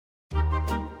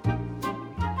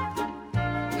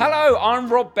Hello, I'm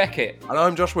Rob Beckett. And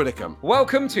I'm Josh Widdicombe.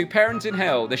 Welcome to Parent in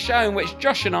Hell, the show in which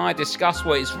Josh and I discuss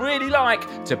what it's really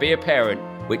like to be a parent,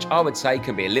 which I would say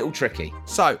can be a little tricky.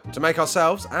 So, to make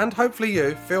ourselves, and hopefully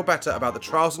you, feel better about the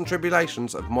trials and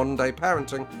tribulations of modern day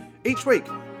parenting, each week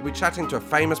we'll be chatting to a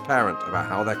famous parent about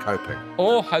how they're coping.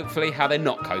 Or hopefully how they're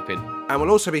not coping. And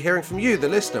we'll also be hearing from you, the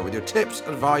listener, with your tips,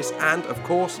 advice, and, of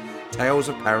course, tales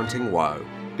of parenting woe.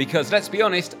 Because let's be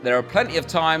honest, there are plenty of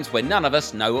times when none of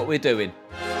us know what we're doing.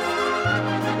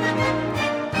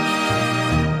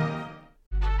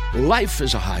 Life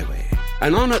is a highway,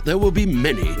 and on it there will be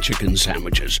many chicken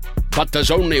sandwiches. But there's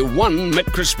only one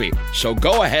McCrispy. So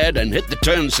go ahead and hit the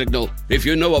turn signal if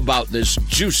you know about this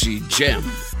juicy gem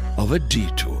of a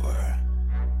detour.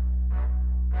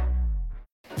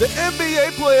 The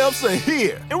NBA playoffs are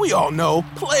here, and we all know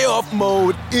playoff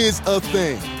mode is a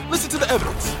thing. Listen to the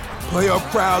evidence. Playoff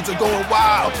crowds are going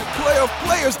wild. Playoff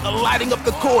players are lighting up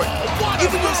the court.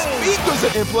 Even your speakers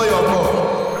are in playoff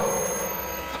mode.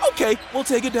 Okay, we'll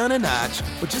take it down a notch,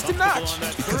 but just a notch,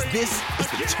 because this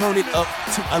is the Turn It Up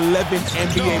to 11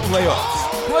 NBA playoffs.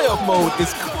 Playoff mode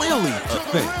is clearly a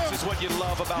thing.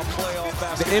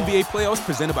 The NBA playoffs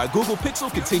presented by Google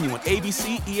Pixel continue on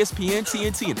ABC, ESPN,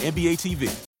 TNT, and NBA TV.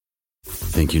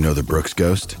 Think you know the Brooks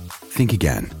Ghost? Think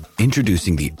again.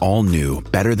 Introducing the all-new,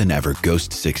 better-than-ever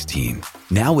Ghost 16.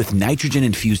 Now with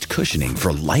nitrogen-infused cushioning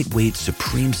for lightweight,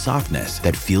 supreme softness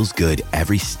that feels good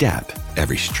every step,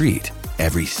 every street,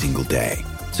 every single day.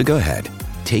 So go ahead,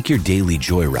 take your daily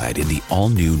joyride in the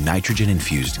all-new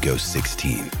nitrogen-infused Ghost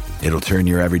 16. It'll turn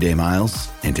your everyday miles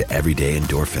into everyday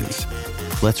endorphins.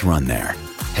 Let's run there.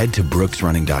 Head to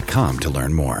brooksrunning.com to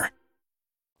learn more.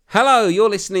 Hello, you're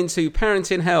listening to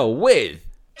Parent in Hell with...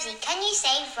 Can you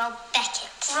say Rob Beckett?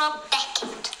 Rob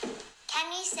Beckett.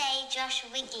 Can you say Josh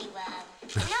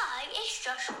Wigglyworm? No, it's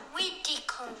Josh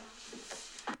Widdicombe.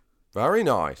 Very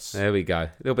nice. There we go.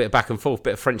 A little bit of back and forth,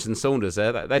 bit of French and Saunders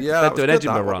there. They'd do an good,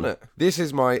 Edinburgh run. It? This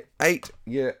is my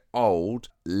 8-year-old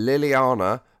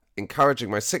Liliana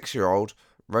encouraging my 6-year-old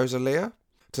Rosalia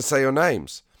to say your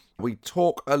names. We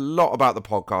talk a lot about the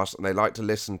podcast and they like to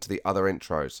listen to the other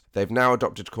intros. They've now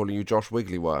adopted calling you Josh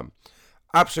Wigglyworm.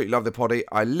 Absolutely love the poddy.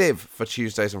 I live for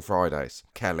Tuesdays and Fridays.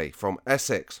 Kelly from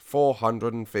Essex,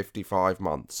 455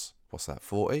 months. What's that,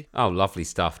 40? Oh, lovely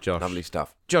stuff, Josh. Lovely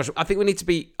stuff. Josh, I think we need to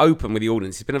be open with the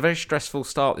audience. It's been a very stressful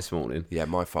start this morning. Yeah,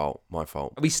 my fault.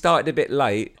 We started a bit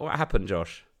late. What happened,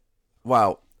 Josh?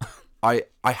 Well, I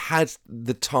had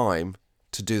the time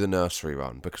to do the nursery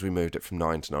run because we moved it from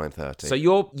 9 to 9:30. So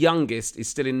your youngest is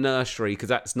still in nursery because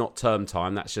that's not term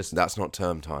time. That's not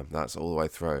term time. That's all the way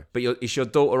through. But is your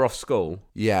daughter off school?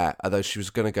 Yeah, although she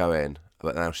was going to go in,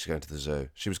 but now she's going to the zoo.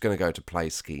 She was going to go to play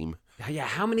scheme. Yeah,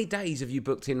 how many days have you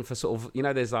booked in for sort of,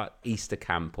 there's like Easter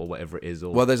camp or whatever it is?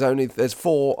 Or Well, there's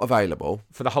 4 available.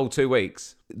 For the whole 2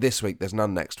 weeks? This week, there's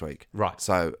none next week. Right.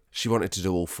 So she wanted to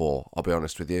do all 4, I'll be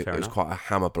honest with you. Fair it was enough. quite a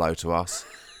hammer blow to us.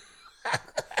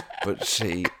 But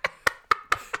she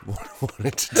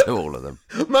wanted to do all of them.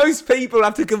 Most people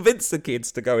have to convince the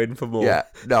kids to go in for more. Yeah,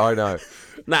 no, I know.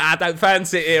 Nah, I don't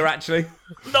fancy it here, actually.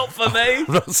 Not for me.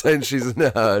 I'm not saying she's a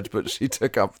nerd, but she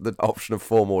took up the option of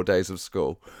 4 more days of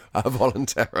school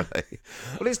voluntarily.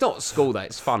 Well, it's not school, though.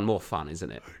 It's fun, more fun, isn't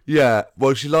it? Yeah,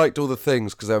 well, she liked all the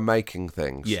things because they were making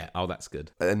things. Yeah, oh, that's good.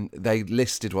 And they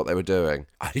listed what they were doing.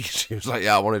 She was like,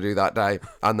 yeah, I want to do that day,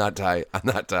 and that day, and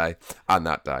that day, and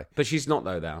that day. But she's not,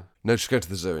 though, now. No, she's going to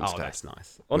the zoo instead. Oh, that's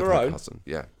nice. On with her own? Cousin.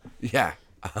 Yeah. Yeah.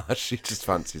 She just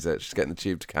fancies it. She's getting the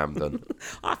tube to Camden.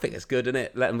 I think it's good, isn't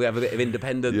it? Let them have a bit of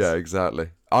independence. Yeah, exactly.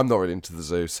 I'm not really into the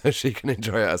zoo, so she can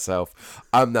enjoy it herself.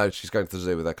 No, she's going to the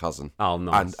zoo with her cousin. Oh,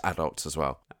 nice. And adults as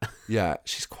well. Yeah,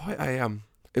 she's quite a...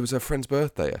 It was her friend's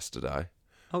birthday yesterday.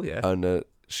 Oh, yeah. And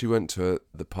she went to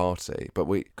the party, but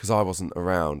because I wasn't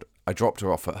around, I dropped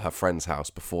her off at her friend's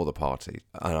house before the party.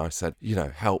 And I said,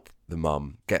 help the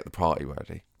mum get the party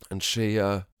ready. And she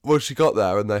got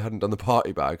there and they hadn't done the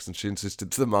party bags, and she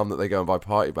insisted to the mum that they go and buy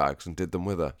party bags and did them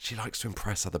with her. She likes to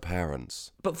impress other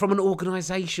parents. But from an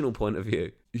organisational point of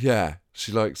view? Yeah,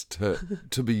 she likes to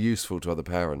be useful to other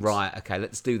parents. Right, okay,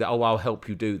 let's do that. Oh, I'll help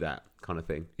you do that kind of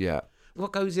thing. Yeah.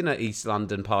 What goes in an East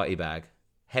London party bag?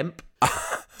 Hemp?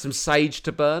 Some sage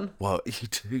to burn? Well, you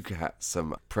do get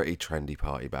some pretty trendy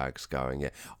party bags going,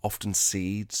 yeah. Often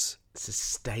seeds.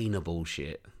 Sustainable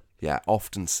shit. Yeah,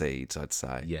 often seeds, I'd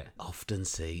say. Yeah, often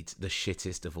seeds. The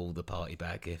shittest of all the party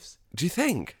bag gifts. Do you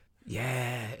think?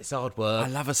 Yeah, it's hard work. I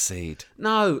love a seed.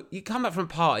 No, you come back from a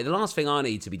party, the last thing I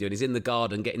need to be doing is in the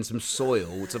garden getting some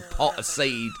soil to pot a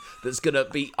seed that's going to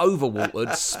be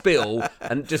overwatered, spill,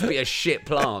 and just be a shit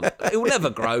plant. It will never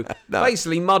grow. No.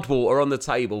 Basically, mud water on the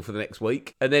table for the next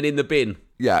week, and then in the bin.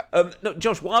 Yeah. No,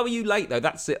 Josh, why were you late, though?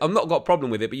 That's it. I've not got a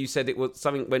problem with it, but you said it was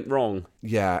something went wrong.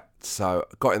 Yeah, so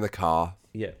got in the car.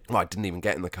 Yeah. Well, I didn't even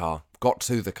get in the car. Got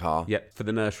to the car. Yeah, for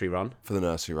the nursery run.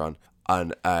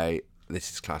 And this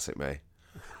is classic me.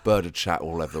 Bird had shat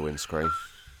all over the windscreen.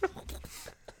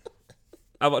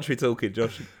 How much are we talking,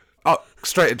 Josh? Oh,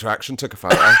 straight into action, took a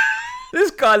photo.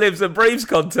 This guy lives and breathes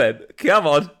content. Come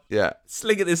on. Yeah.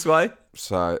 Sling it this way.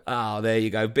 So, Oh, there you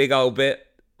go. Big old bit.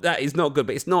 That is not good,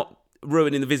 but it's not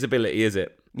ruining the visibility, is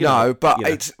it?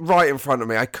 it's right in front of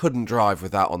me. I couldn't drive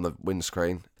with that on the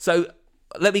windscreen. So,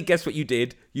 let me guess what you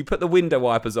did. You put the window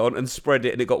wipers on and spread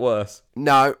it and it got worse.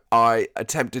 No, I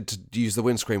attempted to use the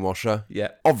windscreen washer.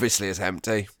 Yeah. Obviously, it's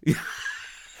empty.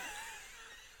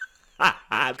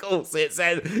 Of course it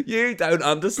says, you don't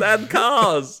understand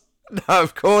cars. No,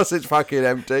 of course it's fucking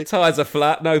empty. Tyres are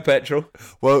flat, no petrol.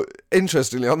 Well,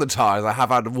 interestingly, on the tyres, I have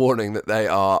had a warning that they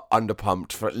are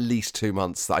underpumped for at least 2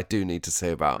 months that I do need to see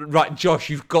about. Right, Josh,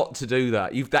 you've got to do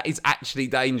that. That is actually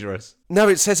dangerous. No,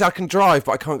 it says I can drive,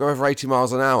 but I can't go over 80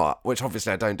 miles an hour, which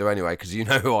obviously I don't do anyway, because you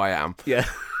know who I am. Yeah.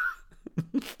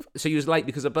 So you was late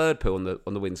because of bird poo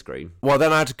on the windscreen? Well,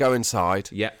 then I had to go inside,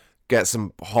 Yeah. get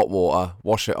some hot water,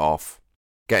 wash it off,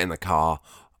 get in the car.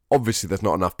 Obviously, there's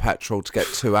not enough petrol to get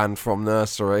to and from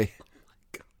nursery.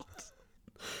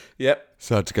 Yep.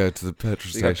 So I had to go to the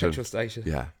petrol You go station. petrol station.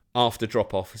 Yeah. After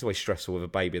drop off, it's always stressful with a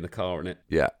baby in the car, isn't it?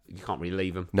 Yeah. You can't really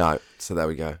leave them. No. So there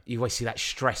we go. You always see that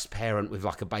stressed parent with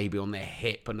like a baby on their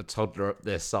hip and a toddler at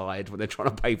their side when they're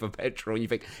trying to pay for petrol, and you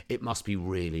think it must be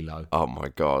really low Oh my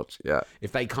God. Yeah.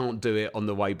 if they can't do it on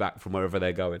the way back from wherever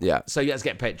they're going. Yeah. So you had to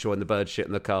get petrol and the bird shit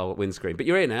in the car windscreen. But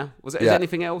you're here now. Was it Yeah.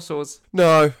 anything else, or was?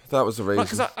 No, that was the reason.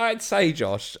 Because I'd say,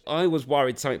 Josh, I was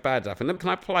worried something bad happened. Can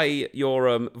I play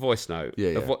your voice note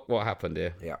Yeah, of yeah. what happened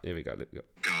here? Yeah. Here we go. Look.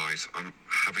 Guys, I'm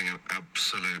having an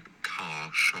absolute car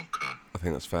shocker. I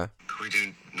think that's fair. Can we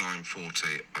do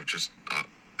 9:40?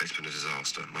 It's been a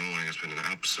disaster. My morning has been an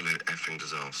absolute effing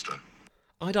disaster.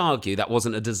 I'd argue that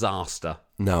wasn't a disaster.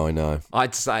 No, I know.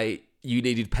 I'd say you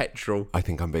needed petrol. I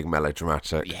think I'm being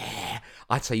melodramatic. Yeah,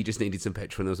 I'd say you just needed some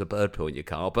petrol and there was a bird poo in your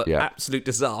car, but Yeah. absolute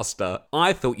disaster.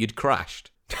 I thought you'd crashed.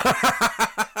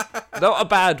 Not a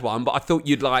bad one, but I thought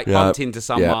you'd bumped into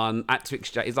someone, had to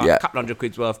exchange. It's like Yeah. a couple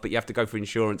 $100 worth, but you have to go for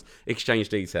insurance, exchange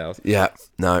details. Yeah.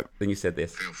 No. Then you said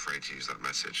this. Feel free to use that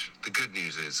message. The good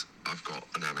news is I've got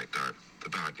an anecdote. The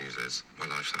bad news is my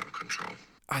life's out of control.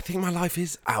 I think my life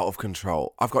is out of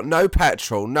control. I've got no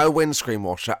petrol, no windscreen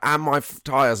washer, and my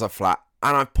tyres are flat,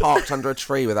 and I've parked under a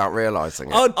tree without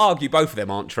realising it. I'd argue both of them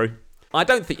aren't true. I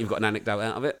don't think you've got an anecdote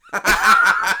out of it.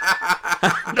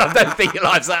 I don't think your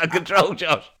life's out of control,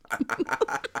 Josh.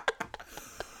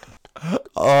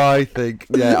 I think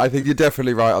you're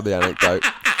definitely right on the anecdote.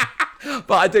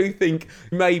 But I do think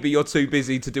maybe you're too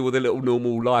busy to do all the little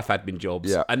normal life admin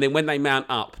jobs. Yeah. And then when they mount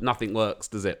up, nothing works,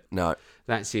 does it? No.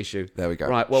 That's the issue. There we go.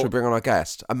 Right, well... Should we bring on our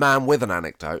guest? A man with an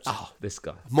anecdote. Oh, this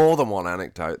guy. More than one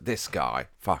anecdote. This guy.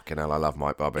 Fucking hell, I love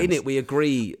Mike Bubbins. In it, we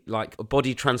agree, like, a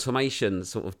body transformation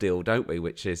sort of deal, don't we?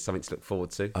 Which is something to look forward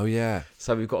to. Oh, yeah.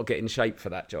 So we've got to get in shape for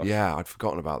that, Josh. Yeah, I'd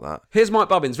forgotten about that. Here's Mike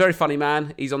Bubbins, very funny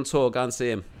man. He's on tour. Go and see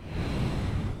him.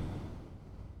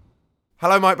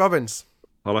 Hello, Mike Bubbins.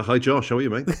 Hello, hi Josh, how are you,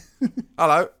 mate?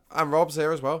 Hello. And Rob's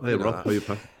here as well. Hey You know Rob, that. how are you,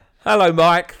 pal? Hello,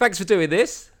 Mike. Thanks for doing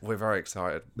this. We're very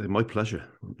excited. My pleasure.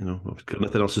 You know, I've got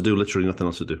nothing else to do, literally nothing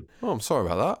else to do. Oh, I'm sorry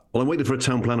about that. Well, I'm waiting for a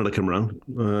town planner to come round.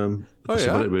 That's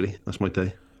yeah? about it, really. That's my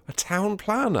day. A town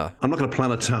planner? I'm not going to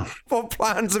plan a town. What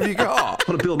plans have you got?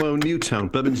 I want to build my own new town,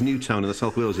 Bubbins New Town in the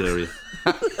South Wales area.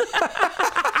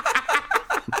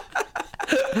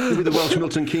 It'll be the Welsh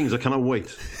Milton Keynes, I cannot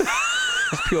wait.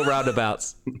 Pure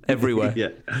roundabouts everywhere.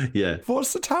 Yeah.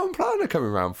 What's the town planner coming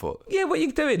round for? Yeah, what are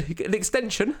you doing? You get an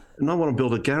extension? And I want to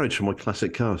build a garage for my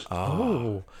classic cars.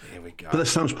 Oh. Here we go. But that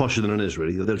sounds posher than it is,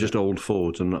 really. They're just old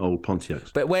Fords and old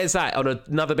Pontiacs. But where's that? On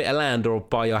another bit of land or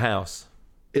by your house?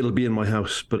 It'll be in my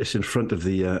house, but it's in front of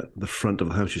the front of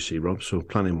the house, you see, Rob. So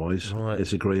planning-wise,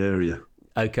 It's a grey area.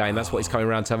 Okay, and that's what he's coming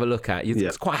around to have a look at. Yeah.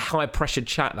 It's quite a high-pressured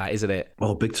chat, that, isn't it?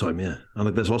 Oh, big time, yeah.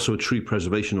 And there's also a tree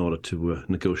preservation order to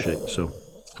negotiate, so...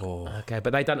 Okay,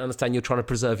 but they don't understand you're trying to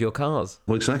preserve your cars.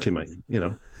 Well, exactly, mate. You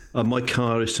know, my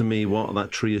car is to me what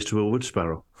that tree is to a wood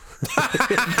sparrow.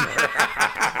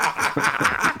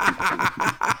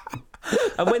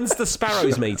 And when's the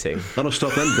sparrows meeting? I don't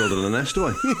stop them building a nest, do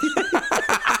I?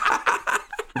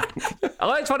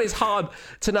 I find it's hard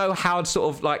to know how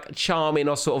sort of like charming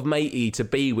or sort of matey to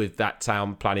be with that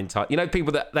town planning type. You know,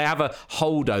 people that they have a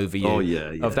hold over you. Oh,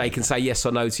 yeah. Of they can say yes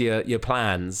or no to your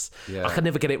plans. Yeah. I can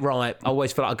never get it right. I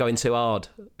always feel like I'm going too hard.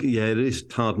 Yeah, it is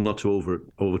hard not to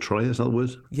over-try, is that the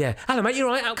word? Yeah. Hello, mate, you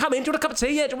all right? I'll come in. Do you want a cup of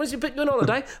tea? Yeah, do you want to put you on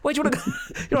holiday? Where do you want to go?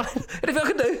 You all right? Anything I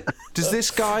can do? Does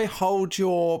this guy hold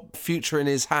your future in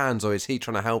his hands, or is he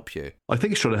trying to help you? I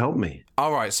think he's trying to help me.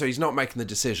 All right, so he's not making the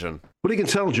decision. But you can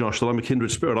tell, Josh, that I'm a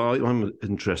kindred spirit. I'm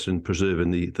interested in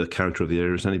preserving the character of the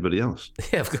area as anybody else.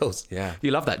 Yeah, of course. Yeah.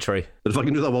 You love that tree. But if I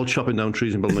can do that while chopping down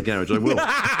trees and building a garage, I will.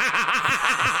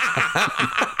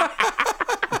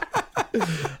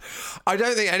 I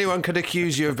don't think anyone could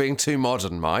accuse you of being too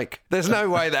modern, Mike. There's no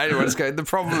way that anyone's going. The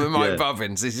problem with Mike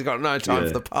Bubbins is he's got no time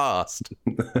for the past.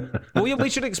 Well, we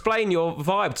should explain your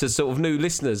vibe to sort of new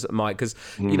listeners, Mike, because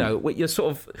you know you're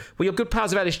you're good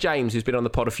pals of Ellis James, who's been on the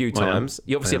pod a few times.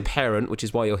 You're obviously a parent, which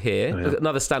is why you're here.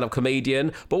 Another stand-up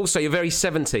comedian, but also you're very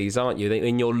 70s, aren't you?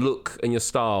 In your look and your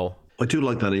style. I do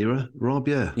like that era, Rob,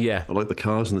 yeah. Yeah. I like the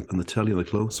cars and the telly and the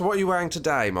clothes. So what are you wearing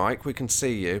today, Mike? We can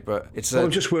see you, but it's...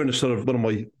 I'm just wearing a sort of one of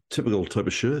my typical type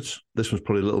of shirts. This one's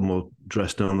probably a little more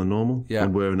dressed down than normal. Yeah.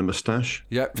 I'm wearing a moustache.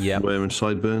 Yep. I'm wearing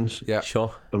sideburns. Yeah.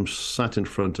 Sure. I'm sat in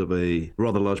front of a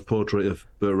rather large portrait of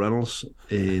Burt Reynolds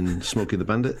in Smokey the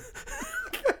Bandit.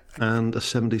 And a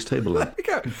 70s table lamp.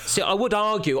 So I would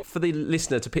argue for the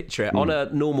listener to picture it, on a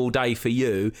normal day for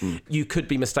you, you could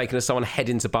be mistaken as someone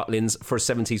heading to Butlins for a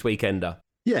 70s weekender.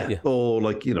 Yeah, or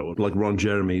like Ron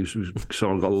Jeremy, who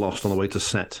sort of got lost on the way to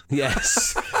set.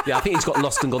 Yes. Yeah, I think he's got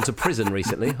lost and gone to prison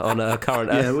recently on a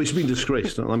current... Yeah, well, he's been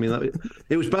disgraced. I mean,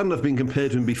 it was bad enough being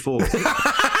compared to him before.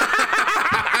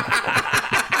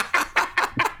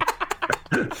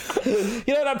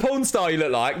 You know that porn star you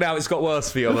look like? Now it's got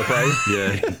worse for you, I'm afraid.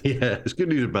 Yeah. It's good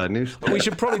news and bad news. We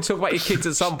should probably talk about your kids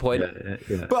at some point.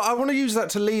 Yeah. But I want to use that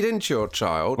to lead into your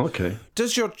child. Okay.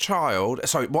 Does your child...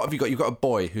 Sorry, what have you got? You've got a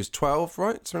boy who's 12,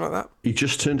 right? Something like that? He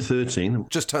just turned 13.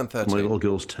 Just turned 13. My little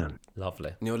girl's 10.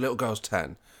 Lovely. And your little girl's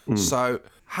 10. So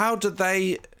how do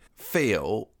they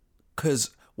feel? Because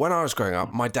when I was growing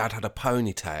up, my dad had a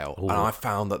ponytail, and I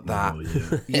found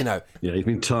that you know... Yeah, you've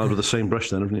been tarred with the same brush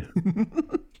then, haven't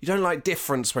you? You don't like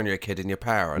difference when you're a kid in your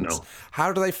parents. No.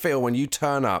 How do they feel when you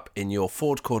turn up in your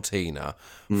Ford Cortina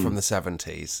from the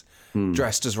 70s,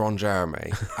 dressed as Ron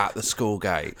Jeremy at the school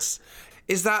gates?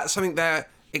 Is that something they're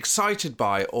excited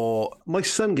by, or... My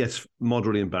son gets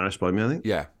moderately embarrassed by me, I think.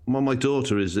 Yeah. My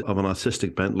daughter is of an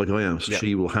artistic bent, like I am. So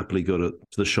she will happily go to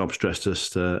the shops dressed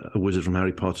as a wizard from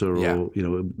Harry Potter or,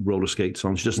 roller skates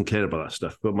on. She doesn't care about that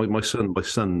stuff. But my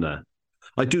son,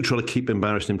 I do try to keep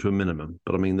embarrassing him to a minimum,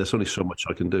 but I mean, there's only so much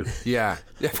I can do. Yeah,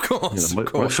 of course.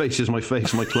 My face is my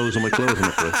face, my clothes are my clothes, I'm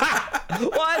afraid.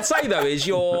 What I'd say, though, is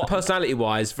you're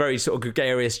personality-wise very sort of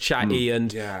gregarious, chatty,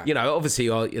 and, obviously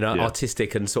you're,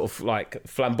 artistic and sort of like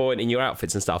flamboyant in your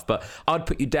outfits and stuff, but I'd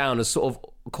put you down as sort of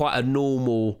quite a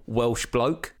normal Welsh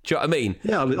bloke. Do you know what I mean?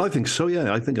 Yeah, I think so,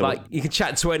 yeah. I think you can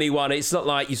chat to anyone. It's not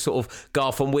like you sort of go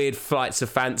off on weird flights of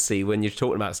fancy when you're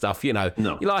talking about stuff, No.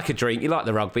 You like a drink, you like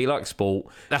the rugby, you like sport.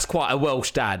 That's quite a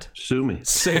Welsh dad. Sue me.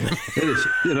 Sue me. It is,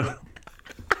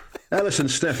 Ellis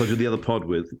and Steph I did the other pod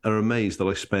with are amazed that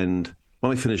I spend...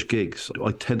 When I finish gigs,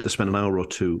 I tend to spend an hour or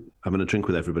two having a drink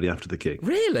with everybody after the gig.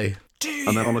 Really?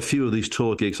 And then on a few of these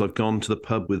tour gigs, I've gone to the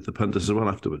pub with the punters as well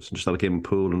afterwards and just had a game of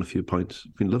pool and a few pints.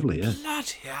 It's been lovely, yeah.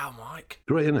 Bloody hell, Mike.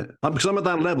 Great, isn't it? Because I'm at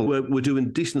that level where we're doing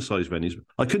decent-sized venues.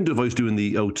 I couldn't do if I was doing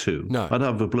the O2. No. I'd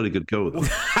have a bloody good go with them.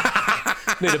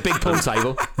 Need a big pool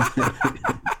table.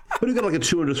 But you've got like a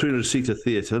 200, 300-seater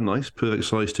theatre. Nice, perfect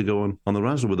size to go on the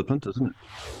razzle with the punters, isn't it?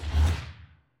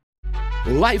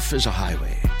 Life is a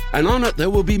highway, and on it there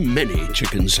will be many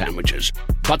chicken sandwiches.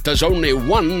 But there's only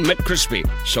one McCrispy.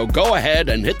 So go ahead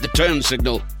and hit the turn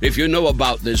signal if you know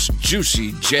about this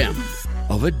juicy gem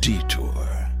of a detour.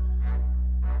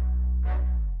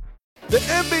 The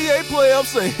NBA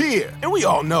playoffs are here, and we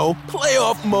all know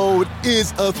playoff mode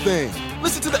is a thing.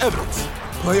 Listen to the evidence.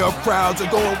 Playoff crowds are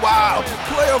going wild.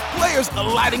 Playoff players are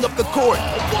lighting up the court.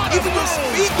 Even your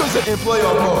speakers are in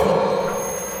playoff mode.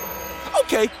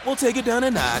 Okay, we'll take it down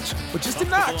a notch, but just a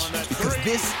notch, because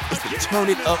this is the Turn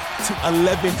It Up to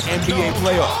 11 NBA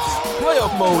playoffs.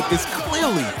 Playoff mode is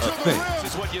clearly a thing.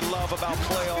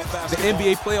 The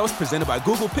NBA playoffs presented by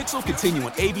Google Pixel continue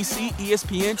on ABC,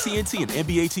 ESPN, TNT, and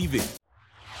NBA TV.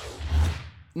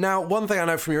 Now, one thing I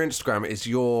know from your Instagram is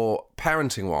your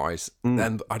parenting-wise,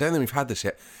 and I don't think we've had this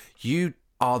yet, you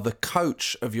are the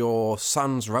coach of your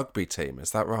son's rugby team, is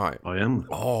that right? I am.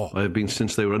 Oh. I have been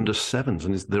since they were under 7s,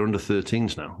 and they're under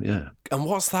 13s now, yeah. And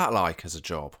what's that like as a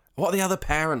job? What are the other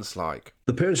parents like?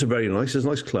 The parents are very nice. It's a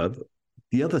nice club.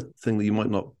 The other thing that you might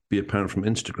not be apparent from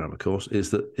Instagram, of course, is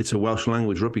that it's a Welsh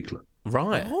language rugby club.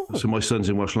 Right. Oh. So my son's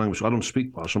in Welsh language. I don't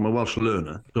speak Welsh. I'm a Welsh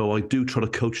learner. So I do try to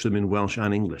coach them in Welsh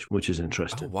and English, which is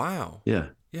interesting. Oh, wow. Yeah.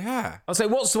 Yeah. I'll say,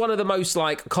 what's one of the most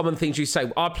common things you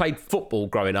say? I played football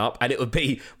growing up, and it would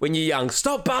be when you're young,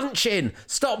 stop bunching.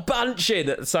 So I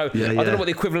don't know what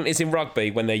the equivalent is in rugby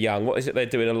when they're young. What is it they're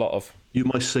doing a lot of? You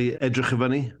might say edrych y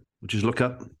fyny, which is look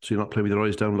up. So you're not playing with your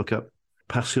eyes down, look up.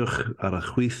 Pasiwch ar y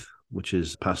chwith, which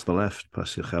is pass to the left.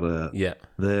 Pasiwch ar y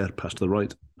there, pass to the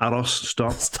right. Aros,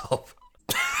 stop. Stop.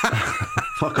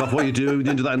 Fuck off, what you do? You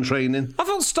didn't do that in training. I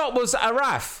thought stop was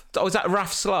Araf. Or was that Araf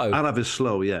slow? Arav is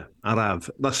slow, yeah.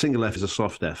 Arav. That single F is a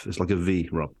soft F. It's like a V,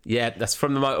 Rob. Yeah, that's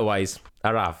from the motorways.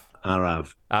 Arav.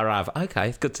 Okay,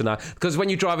 it's good to know. Because when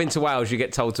you drive into Wales, you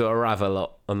get told to Arav a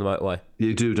lot on the motorway.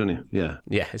 You do, don't you? Yeah.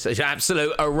 Yeah, it's an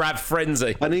absolute Arav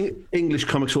frenzy. I think English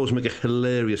comics always make a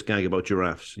hilarious gag about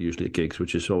giraffes, usually at gigs,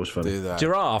 which is always funny. Do that.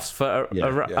 Giraffes for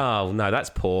Oh, no,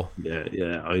 that's poor.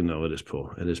 Yeah, I know, it is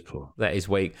poor. It is poor. That is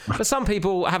weak. But some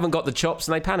people haven't got the chops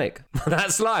and they panic.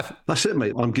 That's life. That's it,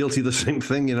 mate. I'm guilty of the same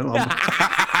thing, you know.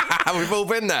 We've all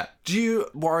been there. Do you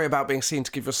worry about being seen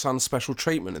to give your son special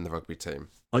treatment in the rugby team?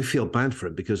 I feel bad for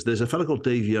him because there's a fellow called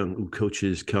Dave Young who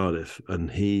coaches Cardiff, and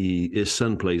his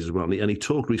son plays as well. And he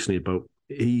talked recently about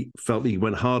he felt he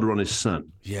went harder on his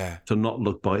son to not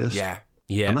look biased. Yeah.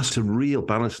 And that's a real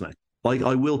balance act. Like,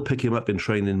 I will pick him up in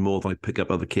training more than I pick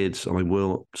up other kids, and I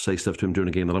will say stuff to him during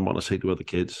a game that I want to say to other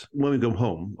kids. When we go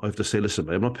home, I have to say, listen,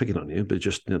 mate, I'm not picking on you, but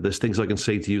just, there's things I can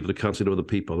say to you that I can't say to other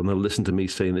people, and they'll listen to me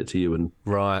saying it to you, and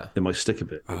it might stick a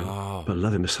bit. You know? But I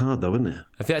love him. It's hard, though, isn't it?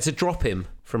 Have you had to drop him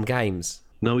from games?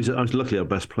 No, he's luckily our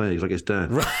best player. He's like his dad.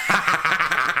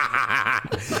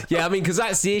 Yeah, I mean, because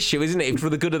that's the issue, isn't it? For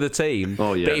the good of the team.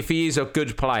 Oh, yeah. But if he is a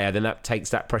good player, then that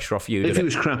takes that pressure off you. If he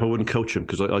was crap, I wouldn't coach him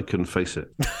because I couldn't face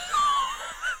it.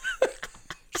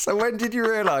 So when did you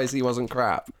realise he wasn't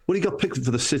crap? Well, he got picked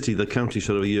for the county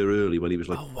sort of a year early when he was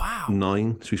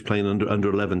 9. So he was playing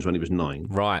under 11s when he was 9.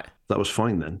 Right. That was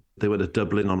fine then. They went to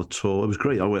Dublin on a tour. It was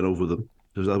great. I went over them.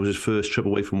 That was his first trip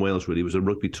away from Wales, really. It was a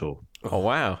rugby tour. Oh,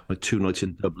 wow. 2 nights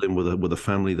in Dublin with a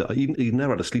family that he'd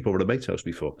never had a sleepover at a mate's house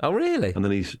before. Oh, really? And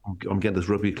then I'm getting this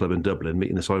rugby club in Dublin,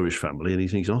 meeting this Irish family, and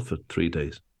he's off for 3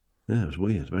 days. Yeah, it was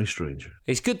weird, very strange.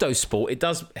 It's good though, sport. It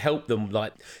does help them,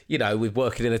 with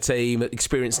working in a team,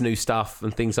 experience new stuff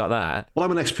and things like that. Well,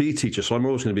 I'm an ex-PE teacher, so I'm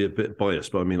always going to be a bit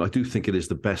biased, but I mean, I do think it is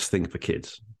the best thing for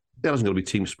kids. It hasn't got to be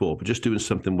team sport, but just doing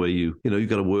something where you've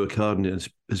got to work hard and there's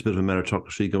a bit of a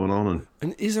meritocracy going on.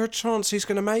 And is there a chance he's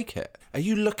going to make it? Are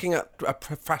you looking at a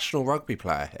professional rugby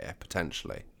player here,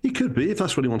 potentially? He could be, if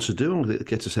that's what he wants to do and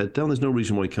gets his head down. There's no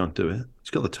reason why he can't do it. He's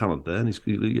got the talent there, and I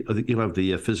think he'll have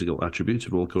the physical attributes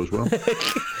if it all goes well.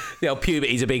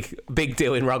 Puberty's a big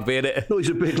deal in rugby, isn't it? No, he's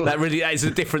a big... That really is a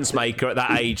difference maker at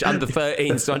that age. Under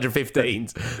 13s to under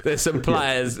 15s. There's some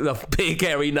players, big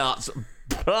hairy nuts,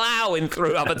 ploughing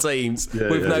through other teams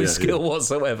with no skill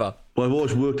whatsoever. Well, I've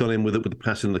always worked on him with the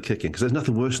passing and the kicking, because there's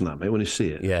nothing worse than that, mate, when you see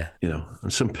it. Yeah.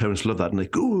 And some parents love that, and they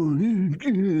go,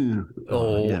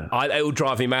 it'll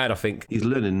drive him mad, I think. He's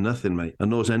learning nothing, mate,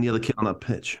 and knows any other kid on that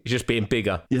pitch. He's just being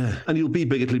bigger. Yeah, and you'll be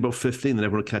bigger till about 15, then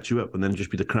everyone will catch you up, and then just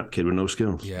be the crap kid with no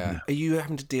skills. Yeah. Are you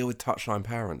having to deal with touchline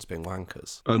parents being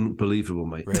wankers? Unbelievable,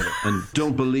 mate. Really? And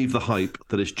don't believe the hype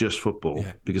that it's just football,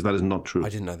 because that is not true. I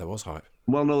didn't know there was hype.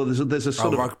 Well, no, there's a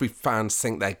sort of... rugby fans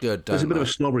think they're good, don't they? There's a bit of a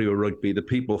snobbery with rugby that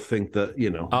people think that,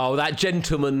 Oh, that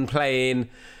gentleman playing...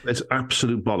 It's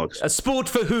absolute bollocks. A sport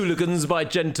for hooligans by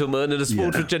gentlemen and a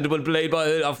sport for gentlemen played by...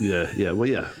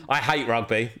 Yeah. I hate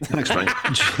rugby. Thanks, mate.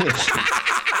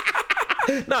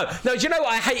 No, do you know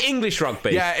what? I hate English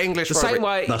rugby. Yeah, English rugby. The same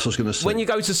way, that's what I was going to say. When you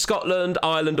go to Scotland,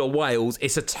 Ireland or Wales,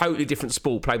 it's a totally different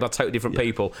sport played by totally different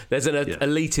people. There's an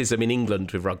elitism in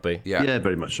England with rugby. Yeah,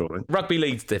 very much so. Right? Rugby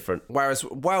league's different. Whereas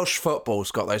Welsh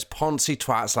football's got those poncy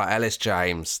twats like Ellis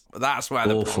James. That's where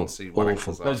the poncy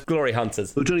wankers are. Those glory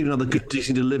hunters. Who don't even have the good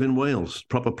decency to live in Wales.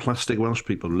 Proper plastic Welsh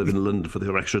people who live in London for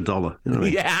their extra $1. You know what I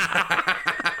mean? Yeah.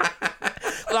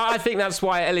 I think that's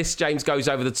why Ellis James goes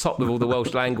over the top with all the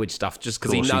Welsh language stuff, just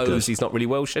because he knows he's not really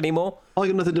Welsh anymore. I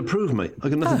got nothing to prove, mate. I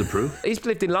got nothing to prove. He's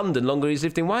lived in London longer than he's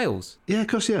lived in Wales. Yeah, of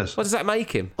course he has. What does that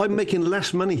make him? I'm making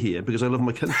less money here because I love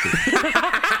my country.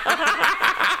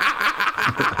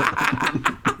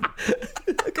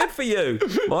 Good for you,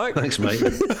 Mike. Thanks, mate.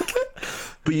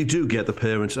 But you do get the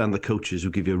parents and the coaches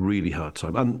who give you a really hard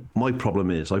time. And my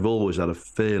problem is I've always had a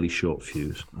fairly short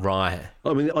fuse. Right.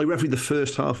 I mean, I refereed the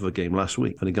first half of a game last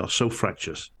week and it got so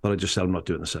fractious that I just said I'm not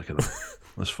doing the second half.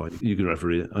 That's fine. You can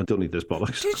referee it. I don't need this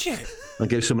bollocks. Did you? I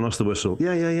gave someone else the whistle.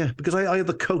 Yeah. Because I had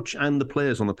the coach and the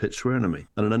players on the pitch swearing at me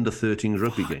at an under-13s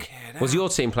rugby game. Was your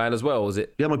team playing as well, was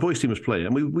it? Yeah, my boys' team was playing,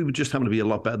 and we would just happen to be a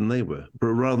lot better than they were. But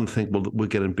rather than think, well, we're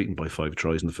getting beaten by 5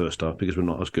 tries in the first half because we're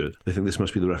not as good, they think this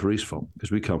must be the referee's fault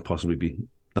because we can't possibly be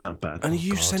that bad. And are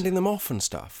you sending them off and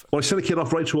stuff? Well, I sent a kid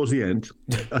off right towards the end.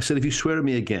 I said, if you swear at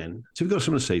me again, so if you've got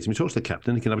something to say to me, talk to the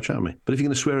captain, he can have a chat with me. But if you're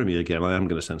going to swear at me again, I am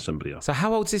going to send somebody off. So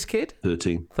how old's this kid?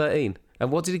 13. 13.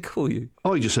 And what did he call you?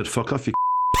 Oh, he just said, fuck off, you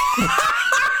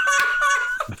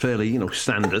fairly,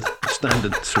 standard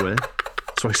swear.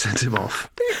 So I sent him off.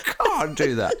 You can't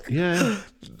do that. Yeah.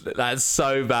 That's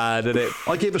so bad, isn't it?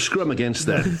 I gave a scrum against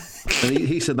them. And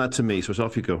he said that to me, so it's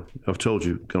off you go. I've told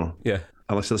you, go on. Yeah.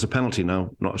 And I said, there's a penalty now,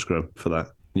 not a scrum for that.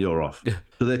 You're off. Yeah.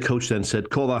 So their coach then said,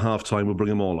 call that half time, we'll bring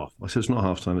them all off. I said, it's not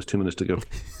half time, there's 2 minutes to go.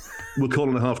 We're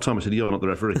calling it half time. I said, you're not the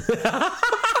referee.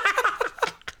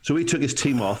 So he took his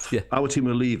team off. Yeah. Our team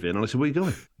were leaving. And I said, where are you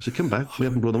going? I said, come back. We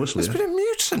haven't blown the whistle yet. There's been a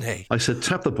mutiny. I said,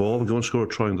 tap the ball and go and score a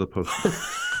try into the post.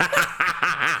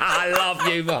 I love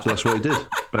you, Mark. So that's what he did.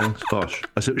 Bang, bosh.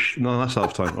 I said, no, that's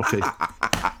half time. Okay.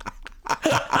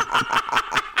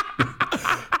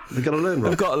 They've got to learn,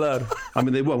 Rob. They've got to learn. I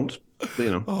mean, they won't,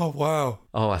 but, Oh, wow.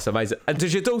 Oh, that's amazing. And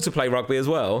does your daughter play rugby as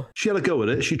well? She had a go at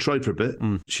it. She tried for a bit.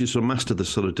 She sort of mastered the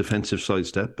sort of defensive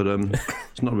sidestep, but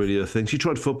it's not really her thing. She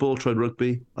tried football, tried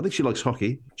rugby. I think she likes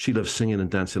hockey. She loves singing and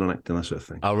dancing and acting, that sort of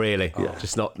thing. Oh, really? Yeah.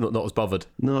 Just not as bothered?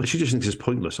 No, she just thinks it's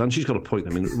pointless. And she's got a point. I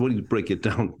mean, when you break it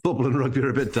down, football and rugby are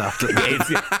a bit daft.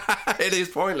 It is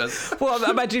pointless. Well,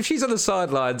 imagine if she's on the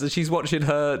sidelines and she's watching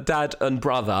her dad and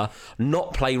brother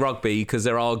not play rugby because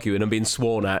they're arguing and being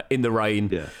sworn at in the rain.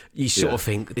 Yeah. You sort of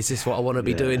think, is this what I want to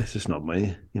be doing? This is not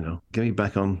me. Get me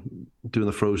back on doing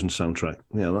the Frozen soundtrack.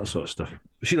 Yeah, that sort of stuff.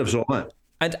 She loves all that.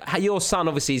 And your son,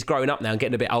 obviously, is growing up now and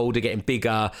getting a bit older, getting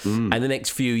bigger. And the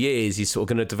next few years, he's sort of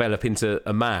going to develop into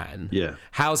a man. Yeah.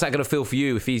 How's that going to feel for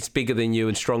you if he's bigger than you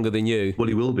and stronger than you? Well,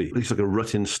 he will be. He's like a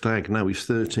rutting stag now. He's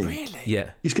 13. Really? Yeah.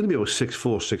 He's going to be about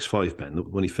 6'4", 6'5", Ben,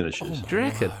 when he finishes. Oh, do you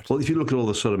reckon? Well, if you look at all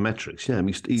the sort of metrics, yeah.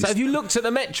 He's... So have you looked at the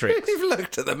metrics? You've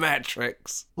looked at the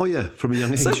metrics. Oh, yeah, from a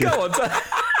young age. So go on.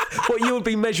 What, you would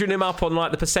be measuring him up on,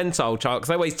 like, the percentile chart? Because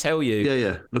they always tell you.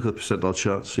 Yeah. Look at the percentile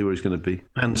chart, see where he's going to be.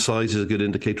 Hand size is a good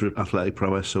indicator of athletic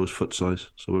prowess, so is foot size.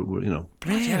 So, we're Yeah,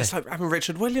 it's like having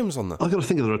Richard Williams on there. I've got to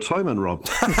think of the retirement, Rob.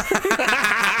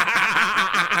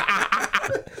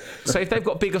 So if they've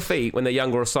got bigger feet when they're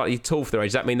younger or slightly tall for their age,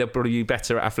 does that mean they'll probably be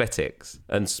better at athletics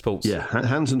and sports? Yeah,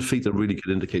 hands and feet are really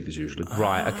good indicators usually.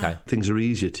 Right, okay. Things are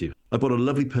easier to you. I bought a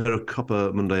lovely pair of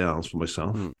copper Mondials for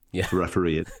myself to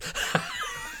referee it.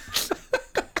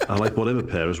 And I bought him a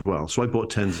pair as well. So I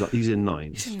bought 10s. He's in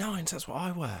 9s. He's in 9s, that's what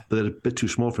I wear. But they're a bit too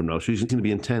small for him now, so he's going to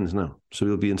be in 10s now. So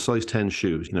he'll be in size 10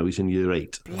 shoes. He's in year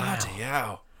 8. Bloody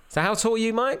hell. So how tall are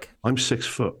you, Mike? I'm 6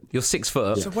 foot. You're 6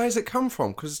 foot? So where's it come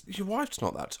from? Because your wife's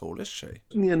not that tall, is she?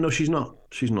 Yeah, no, she's not.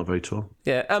 She's not very tall.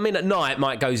 Yeah, I mean, at night,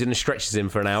 Mike goes in and stretches him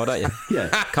for an hour, don't you? Yeah.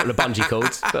 A couple of bungee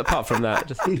cords. But apart from that...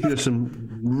 He's been doing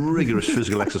some rigorous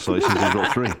physical exercise since he's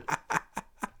got 3.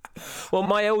 Well,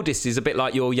 my eldest is a bit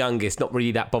like your youngest, not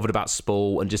really that bothered about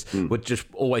sport and just would just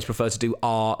always prefer to do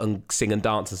art and sing and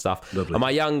dance and stuff. Lovely. And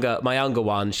my younger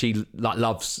one, she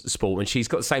loves sport and she's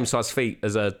got the same size feet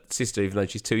as her sister, even though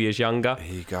she's 2 years younger. There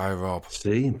you go, Rob.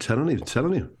 See, I'm telling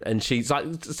you. And she's like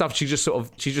stuff she just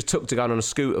took to going on a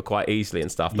scooter quite easily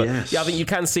and stuff. But yes. yeah, I think you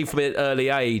can see from an early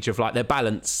age of like their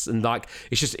balance and like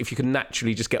it's just if you can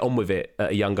naturally just get on with it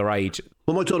at a younger age.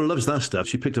 Well, my daughter loves that stuff.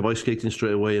 She picked up ice skating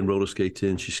straight away and roller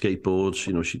skating. She skateboards.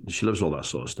 She loves all that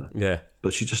sort of stuff. Yeah.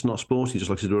 But she's just not sporty. She just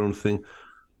likes to do her own thing.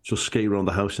 She'll skate around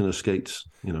the house in her skates,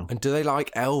 And do they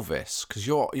like Elvis? Because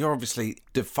you're obviously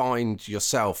defined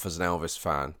yourself as an Elvis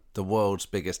fan. The world's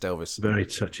biggest Elvis. Very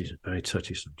touchy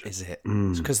subject. Is it?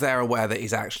 Because they're aware that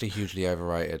he's actually hugely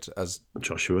overrated. As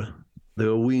Joshua, they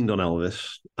were weaned on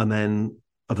Elvis, and then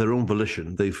of their own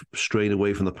volition, they've strayed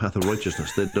away from the path of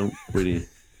righteousness. They don't really.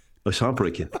 It's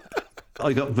heartbreaking.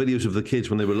 I got videos of the kids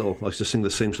when they were little. I used to sing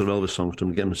the same sort of Elvis songs to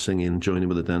them, get them singing, join in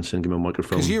with the dancing, give them a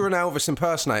microphone. Because you were an Elvis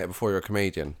impersonator before you were a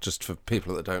comedian, just for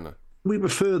people that don't know. We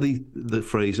prefer the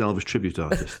phrase Elvis tribute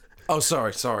artist. Oh,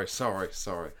 sorry.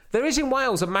 There is in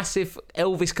Wales a massive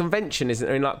Elvis convention, isn't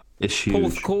there? In like it's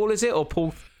huge. Porthcawl, is it? Or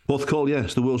Porthcawl, yeah.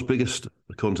 It's the world's biggest,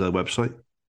 according to their website.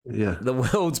 Yeah. The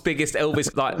world's biggest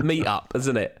Elvis meet-up,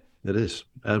 isn't it? It is.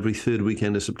 Every third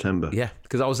weekend of September. Yeah,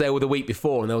 because I was there the week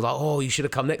before and they was like, oh, you should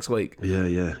have come next week. Yeah.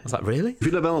 I was like, really? If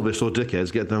you love Elvis or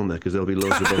dickheads, get down there because there'll be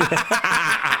loads of them.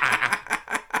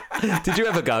 Did you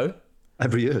ever go?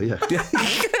 Every year, yeah.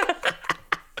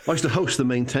 I used to host the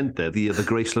main tent there, the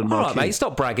Graceland Marquee. All right, mate,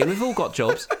 stop bragging. We've all got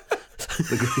jobs.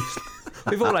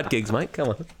 We've all had gigs, mate. Come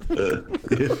on.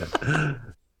 Yeah.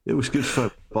 It was good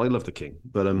fun. I love the King,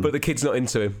 but the kid's not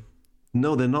into him.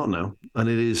 No, they're not now, and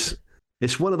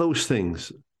it's one of those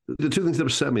things. The two things that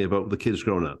upset me about the kids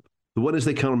growing up. The one is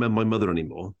they can't remember my mother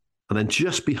anymore, and then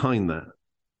just behind that,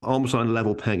 almost on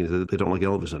level pegging, they don't like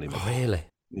Elvis anymore. Really? Oh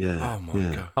Yeah.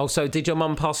 my God. Oh, so did your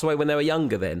mum pass away when they were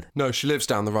younger then? No, she lives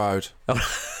down the road.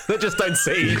 They just don't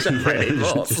see each other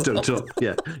anymore. just don't talk.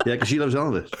 Yeah, because she loves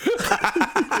Elvis.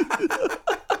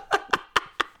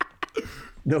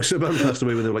 No, so mum passed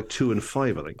away when they were like 2 and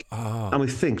 5, I think. Oh. And I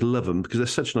think love them because they're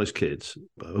such nice kids.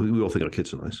 We all think our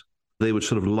kids are nice. They would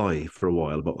sort of lie for a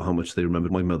while about how much they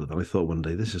remembered my mother. And I thought one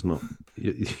day, this is not...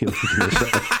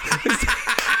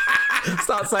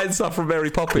 Start saying stuff from Mary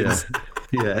Poppins.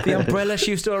 Yeah. The umbrella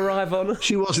she used to arrive on.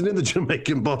 She wasn't in the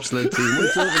Jamaican bobsled team.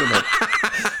 What are you talking about?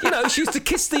 You know, she used to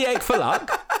kiss the egg for luck.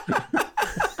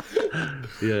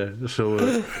 Yeah, so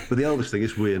but the Elvis thing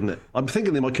is weird, isn't it? I'm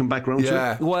thinking they might come back round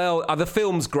to it. Well, the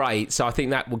film's great, so I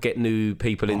think that will get new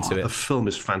people into it. The film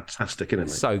is fantastic, isn't it,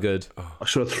 mate? So good. I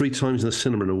saw it 3 times in the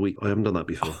cinema in a week. I haven't done that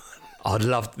before. I'd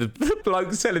love the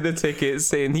bloke selling the tickets,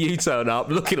 seeing you turn up,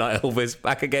 looking like Elvis.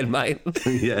 Back again, mate.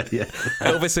 Yeah.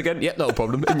 Elvis again? Yeah, not a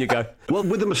problem. In you go. Well,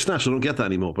 with the moustache, I don't get that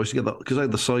anymore. But I used to get that because I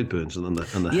had the sideburns and the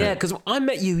hair. Yeah, because I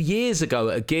met you years ago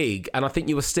at a gig, and I think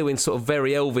you were still in sort of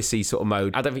very Elvis-y sort of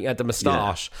mode. I don't think you had the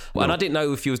moustache. Yeah. And I didn't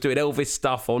know if you was doing Elvis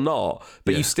stuff or not,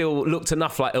 but you still looked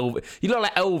enough like Elvis. You look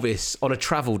like Elvis on a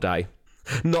travel day.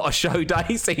 Not a show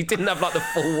day, so he didn't have like the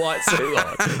full white suit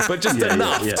on, but just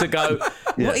enough to go,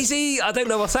 what is he? I don't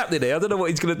know what's happening here. I don't know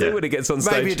what he's going to do when he gets on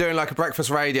stage. Maybe you're doing like a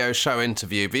breakfast radio show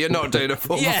interview, but you're not doing a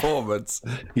full performance.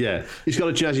 Yeah, he's got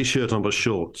a jazzy shirt on but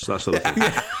shorts, that sort of thing.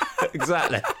 Yeah,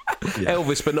 exactly.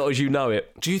 Elvis, but not as you know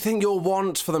it. Do you think your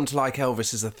want for them to like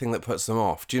Elvis is the thing that puts them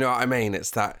off? Do you know what I mean?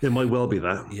 It's that... It might well be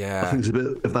that. Yeah. I think there's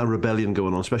a bit of that rebellion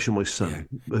going on, especially my son,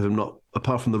 with him not,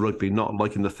 apart from the rugby, not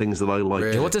liking the things that I like.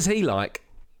 Really? What does he like?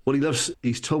 Well,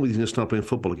 he's told me he's going to start playing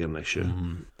football again next year.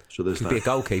 So there's Could that. be a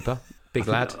goalkeeper. Big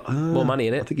lad. More money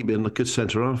in it. I think he'd be a good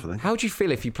centre half, I think. How would you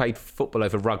feel if you played football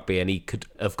over rugby and he could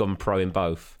have gone pro in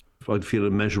both? I'd feel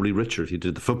immeasurably richer if you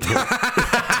did the football.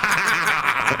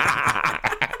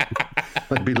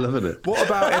 I'd be loving it. What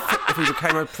about if he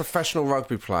became a professional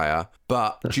rugby player,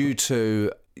 but due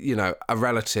to, a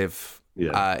relative,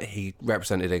 he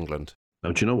represented England?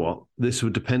 Now, do you know what? This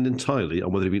would depend entirely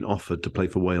on whether he'd been offered to play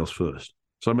for Wales first.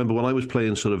 So I remember when I was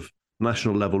playing sort of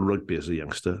national level rugby as a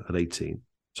youngster at 18.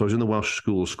 So I was in the Welsh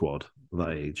school squad at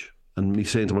that age. And me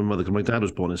saying to my mother, because my dad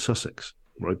was born in Sussex,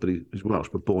 right? But he's Welsh,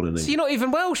 but born in England. So you're not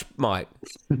even Welsh, Mike?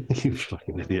 You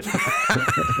fucking idiot.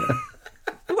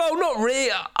 Well, not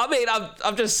really. I mean,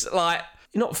 I'm just like,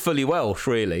 you're not fully Welsh,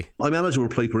 really. I'm eligible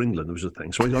to play for England, was the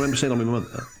thing. So I remember saying to my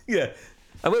mother. Yeah.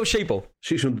 And where was she born?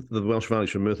 She's from the Welsh Valleys,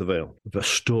 from Merthyr Vale. A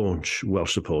staunch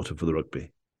Welsh supporter for the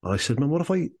rugby. And I said, Mum, what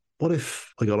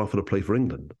if I got offered to play for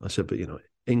England? I said, but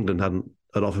England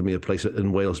had offered me a place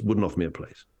and Wales wouldn't offer me a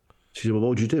place. She said, well, what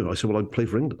would you do? I said, well, I'd play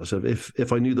for England. I said,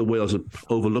 if I knew that Wales had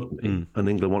overlooked me and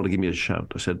England wanted to give me a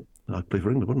shout, I said, I'd play for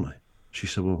England, wouldn't I? She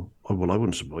said, well, I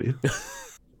wouldn't support you.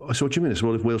 I said, what do you mean? I said,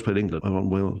 well, if Wales played England, I want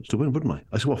Wales to win, wouldn't I?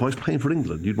 I said, well, if I was playing for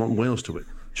England, you'd want Wales to win.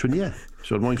 She went, yeah.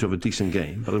 So I'd want you to have a decent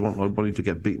game, but I want you to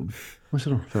get beaten. I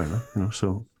said, oh, fair enough.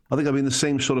 So I think I've been the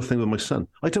same sort of thing with my son.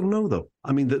 I don't know, though.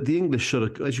 I mean, the English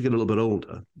sort of, as you get a little bit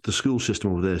older, the school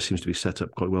system over there seems to be set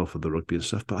up quite well for the rugby and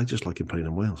stuff, but I just like him playing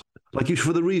in Wales. Like,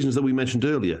 for the reasons that we mentioned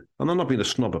earlier. And I'm not being a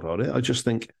snob about it. I just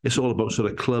think it's all about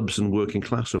sort of clubs and working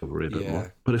class over here a bit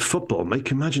more. But if football, mate,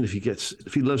 can you imagine if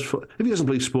he loves football, if he doesn't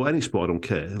play any sport, I don't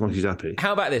care, as long as he's happy.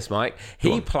 How about this, Mike?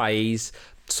 He plays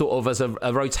sort of as a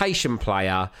rotation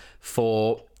player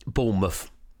for Bournemouth.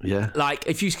 Yeah. Like,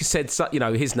 if you said,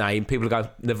 his name, people would go,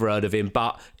 never heard of him,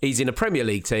 but he's in a Premier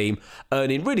League team,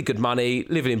 earning really good money,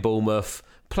 living in Bournemouth,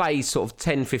 plays sort of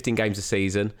 10, 15 games a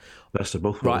season. Best of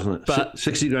both worlds, isn't it? But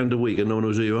 60 grand a week and no one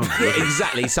knows who you are. Yeah,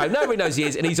 exactly. So nobody knows who he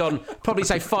is, and he's on probably,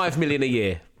 say, 5 million a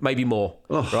year, maybe more,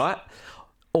 right?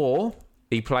 Or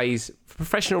he plays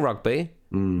professional rugby,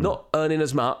 not earning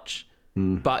as much,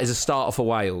 but is a starter for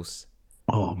Wales.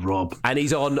 Oh, Rob. And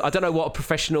he's on, I don't know what a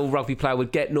professional rugby player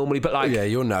would get normally, but like... Yeah,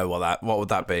 you'll know what would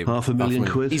that be?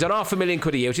 £500,000 He's on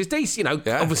 £500,000 a year, which is decent,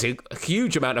 obviously a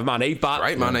huge amount of money, but...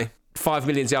 Great money. 5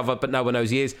 million's the other, but no one knows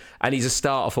he is. And he's a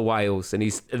starter for Wales, and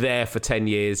he's there for 10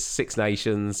 years, 6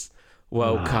 Nations,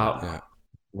 World Cup. Yeah.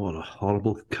 What a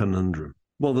horrible conundrum.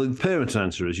 Well, the parents'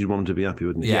 answer is you'd want him to be happy,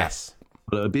 wouldn't you? Yes.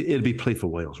 But it'd be play for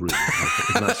Wales, really,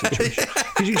 in that situation.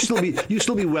 Because you'd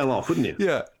still be well off, wouldn't you?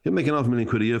 Yeah. You're making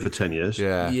 £500,000 a year for 10 years.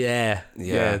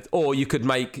 Yeah. Or you could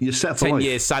make you're set for 10 life.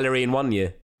 years salary in 1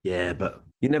 year. Yeah, but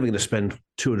You're never going to spend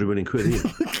 200 million quid, are you?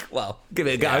 Well, give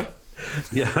it a go.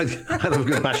 Yeah, I'd have a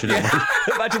good bash at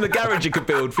it. Imagine the garage you could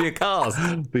build for your cars.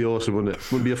 Be awesome, wouldn't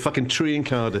it? Wouldn't be a fucking tree in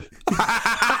Cardiff.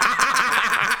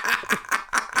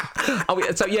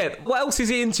 So yeah, what else is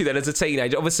he into then as a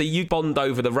teenager? Obviously, you bond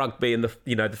over the rugby and the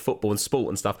football and sport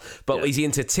and stuff. But is he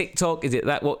into TikTok? Is it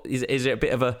that? What is it a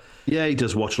bit of a? Yeah, he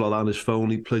does watch a lot of that on his phone.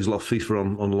 He plays a lot of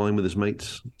FIFA online with his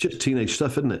mates. Just teenage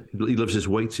stuff, isn't it? He loves his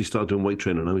weights. He started doing weight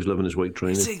training now. He's loving his weight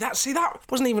training. See that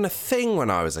wasn't even a thing when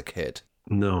I was a kid.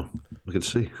 No, I could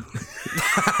see.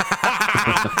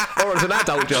 Or as an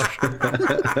adult, Josh.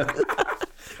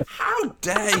 How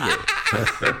dare you?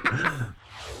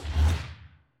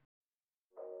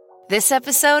 This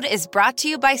episode is brought to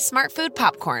you by Smart Food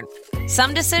Popcorn.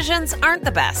 Some decisions aren't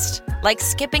the best, like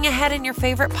skipping ahead in your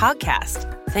favorite podcast.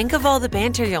 Think of all the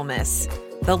banter you'll miss,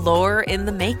 the lore in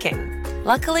the making.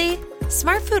 Luckily,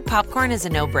 Smart Food Popcorn is a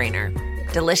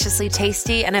no-brainer. Deliciously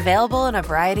tasty and available in a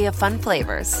variety of fun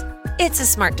flavors. It's a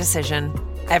smart decision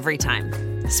every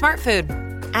time. Smart Food.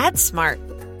 Add smart.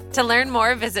 To learn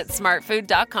more, visit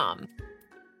smartfood.com.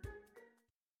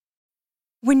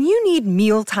 When you need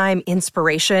mealtime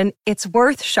inspiration, it's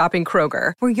worth shopping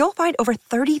Kroger, where you'll find over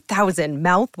 30,000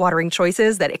 mouth-watering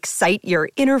choices that excite your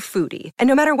inner foodie. And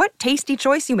no matter what tasty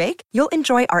choice you make, you'll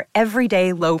enjoy our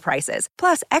everyday low prices,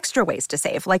 plus extra ways to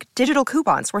save, like digital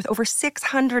coupons worth over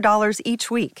 $600 each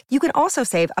week. You can also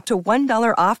save up to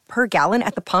 $1 off per gallon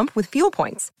at the pump with fuel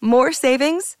points. More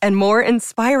savings and more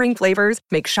inspiring flavors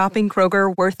make shopping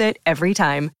Kroger worth it every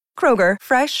time. Kroger,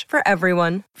 fresh for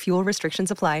everyone. Fuel restrictions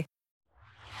apply.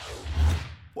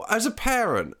 As a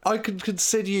parent, I could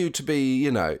consider you to be,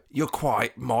 you're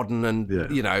quite modern and,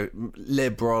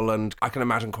 liberal, and I can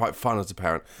imagine quite fun as a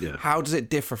parent. Yeah. How does it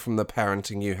differ from the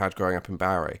parenting you had growing up in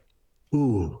Barry?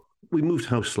 Ooh, we moved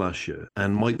house last year,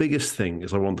 and my biggest thing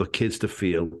is I want the kids to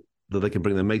feel that they can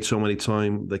bring their mates home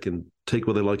anytime, they can take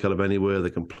what they like out of anywhere, they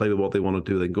can play with what they want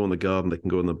to do, they can go in the garden, they can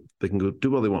go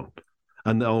do what they want.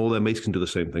 And all their mates can do the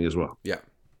same thing as well. Yeah.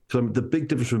 So the big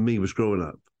difference for me was growing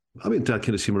up. I mean, Dad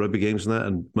came to see my rugby games and that,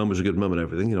 and Mum was a good mum and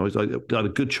everything. I had a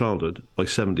good childhood by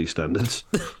 70 standards.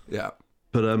 Yeah.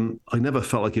 But I never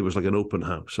felt like it was like an open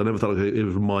house. I never felt like it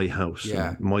was my house,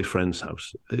 my friend's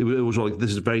house. It was like,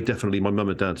 this is very definitely my mum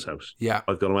and dad's house. Yeah.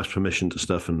 I've got to ask permission to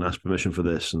stuff and ask permission for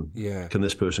this. And can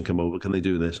this person come over? Can they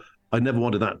do this? I never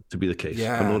wanted that to be the case.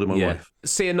 Yeah. Nor did my wife.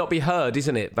 See and not be heard,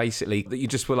 isn't it, basically? That you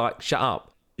just were like, shut up.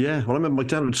 Yeah, well, I remember my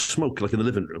dad would smoke like in the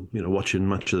living room, watching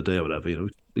Match of the Day or whatever.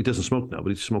 He doesn't smoke now, but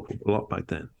he smoked a lot back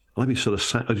then. And I'd be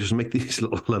I'd just make these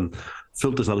little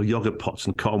filters out of yogurt pots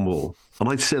and cotton wool, and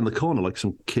I'd sit in the corner like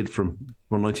some kid from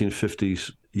a 1950s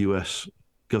US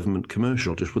government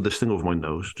commercial, just with this thing over my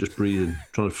nose, just breathing,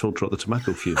 trying to filter out the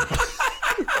tobacco fumes,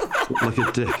 like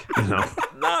a dick,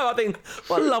 No, I think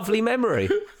what a lovely memory.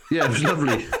 Yeah, it was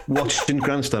lovely watching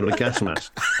Grandstand with a gas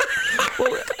mask.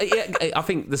 Well, yeah, I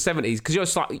think the 70s, because you're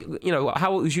like,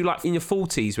 how old was you like in your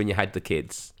 40s when you had the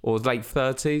kids? Or late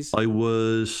 30s? Let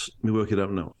me work it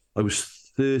out now. I was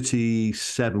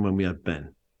 37 when we had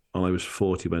Ben, and I was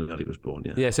 40 when Ellie was born,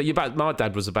 yeah. Yeah, so my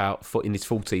dad was about in his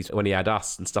 40s when he had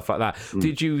us and stuff like that.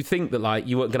 Did you think that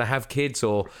you weren't going to have kids,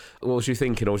 or what was you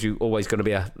thinking? Or was you always going to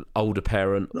be an older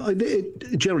parent?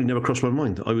 It generally never crossed my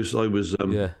mind. I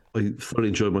thoroughly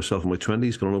enjoyed myself in my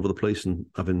 20s, going all over the place and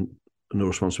having no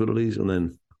responsibilities. And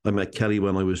then I met Kelly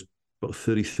when I was about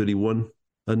 30, 31.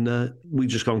 And we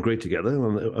just gone great together.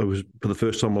 And I was, for the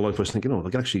first time in my life, I was thinking, I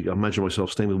can actually imagine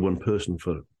myself staying with one person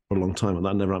for a long time. And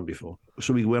that never happened before.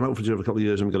 So we went out for a couple of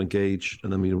years and we got engaged.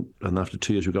 And then after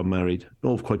 2 years, we got married.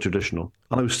 All quite traditional.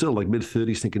 And I was still like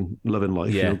mid-30s thinking, loving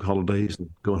life, holidays and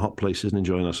going hot places and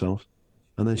enjoying ourselves.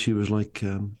 And then she was like...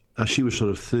 as she was sort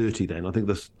of 30 then, I think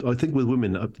with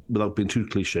women, without being too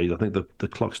cliched, I think the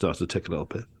clock starts to tick a little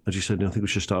bit. And she said, I think we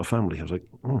should start a family. I was like,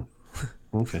 oh,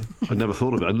 okay. I'd never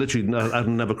thought of it. I had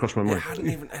never crossed my mind. It hadn't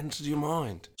even entered your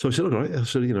mind. So I said, all right. I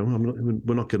said,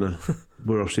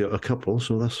 we're obviously a couple,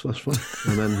 so that's fine.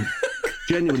 And then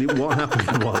genuinely what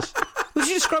happened was... Would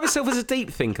you describe yourself as a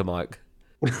deep thinker, Mike?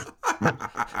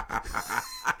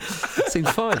 Seems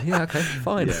fine. Yeah, okay,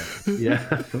 fine.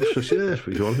 Yeah.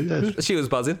 She was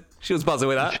buzzing. She was buzzing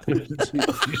with that.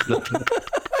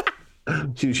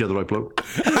 She knew she had the right bloke.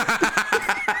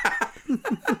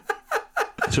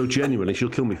 So genuinely, she'll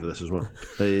kill me for this as well.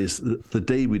 Is the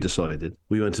day we decided,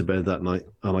 we went to bed that night,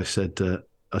 and I said, do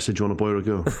you want a boy or a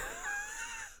girl?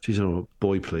 She said, oh,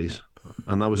 boy, please.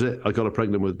 And that was it. I got her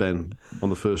pregnant with Ben on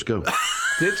the first go.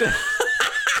 Did you?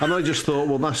 And I just thought,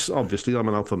 well, that's obviously, I'm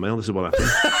an alpha male. This is what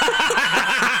happened.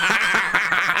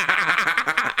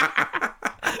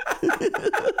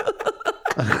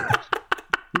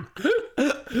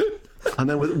 And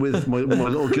then with my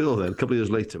little girl then, a couple of years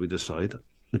later, we decide,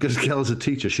 because Kel's a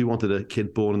teacher, she wanted a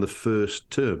kid born in the first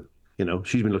term. You know,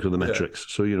 she's been looking at the metrics.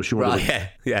 So, you know, she wanted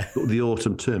the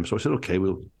autumn term. So I said, okay,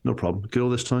 well, no problem. Girl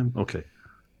this time? Okay.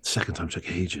 Second time took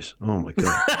ages. Oh, my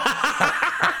God.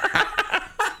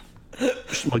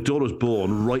 My daughter was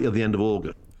born right at the end of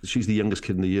August. She's the youngest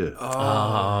kid in the year.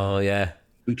 Oh, yeah.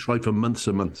 We tried for months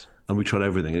and months, and we tried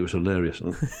everything. It was hilarious.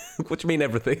 What do you mean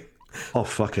everything? Oh,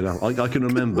 fucking hell. I can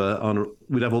remember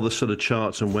we'd have all the sort of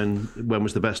charts and when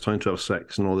was the best time to have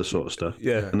sex and all this sort of stuff.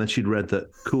 Yeah. And then she'd read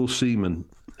that cool semen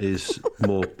is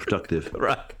more productive.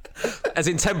 Right. As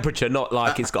in temperature, not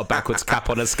like it's got a backwards cap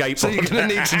on a skateboard. So you're going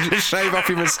to need to just shave off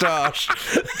your moustache.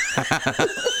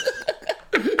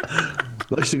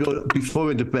 I used to go, before I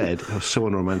went to bed, I was so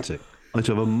unromantic. I used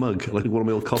to have a mug, like one of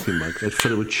my old coffee mugs. I'd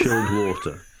fill it with chilled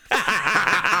water.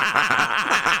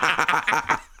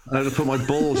 And I'd put my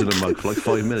balls in a mug for like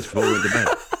 5 minutes before I went to bed.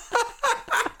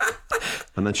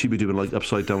 And then she'd be doing like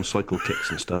upside down cycle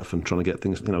kicks and stuff and trying to get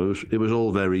things, you know, it was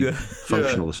all very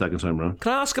functional the second time round.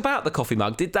 Can I ask about the coffee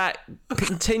mug? Did that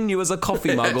continue as a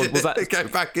coffee mug, or was that go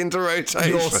back into rotation?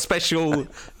 Your special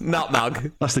nut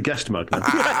mug? That's the guest mug.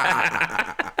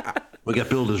 We get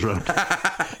builders round.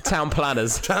 Town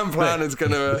planners. Town planners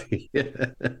going to...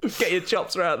 Get your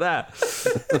chops right there.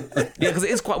 Yeah, because it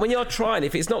is quite... When you're trying,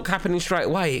 if it's not happening straight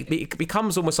away, it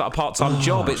becomes almost like a part-time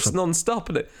job. It's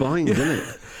non-stop, isn't it? Bind, isn't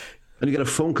it? And you get a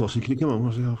phone call saying, can you come on? I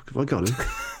was like, oh, have I got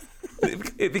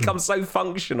it? It becomes so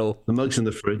functional. The mug's in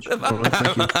the fridge. All right,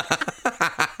 thank you.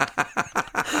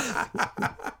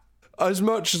 As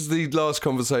much as the last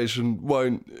conversation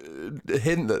won't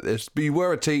hint at this, but you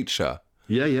were a teacher.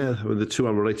 Yeah. Well, the two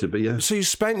are related, but yeah. So you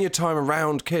spent your time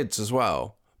around kids as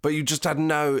well, but you just had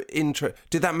no interest.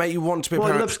 Did that make you want to be a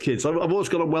parent? I love kids. I've always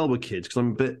got on well with kids because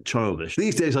I'm a bit childish.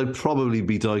 These days, I'd probably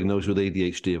be diagnosed with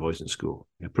ADHD if I was in school.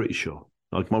 Yeah, pretty sure.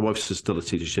 Like, my wife's still a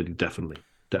teacher. She said definitely.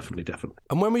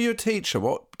 And when were you a teacher?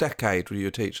 What decade were you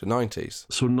a teacher? 90s?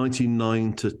 So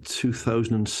 99 to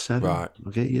 2007. Right.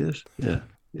 Like 8 years. Yeah.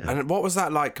 And what was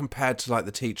that like compared to like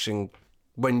the teaching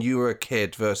when you were a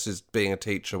kid versus being a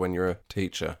teacher when you're a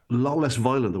teacher? A lot less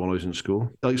violent than when I was in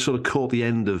school. I sort of caught the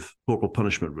end of corporal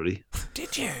punishment, really.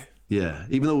 Did you? Yeah.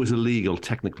 Even though it was illegal,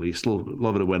 technically, still a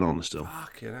lot of it went on still.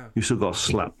 Fuck, you know. You still got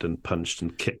slapped and punched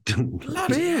and kicked.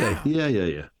 Bloody hell.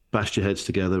 Yeah. Bashed your heads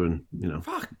together and, you know,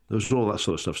 there's all that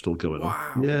sort of stuff still going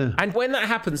on. Yeah. And when that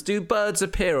happens, do birds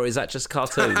appear or is that just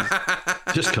cartoons?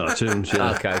 Just cartoons,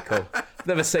 yeah. Okay, cool.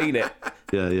 Never seen it.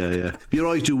 Yeah. Your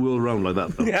eyes do whirl around like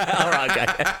that, though. Yeah, all right,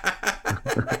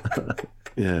 okay.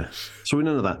 Yeah. So we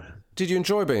none of that. Did you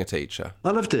enjoy being a teacher?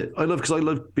 I loved it. Because I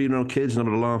loved being around kids and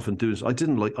having a laugh and doing this. I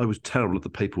was terrible at the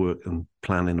paperwork and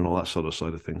planning and all that sort of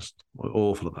side of things.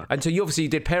 Awful at that. And so you obviously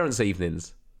did parents'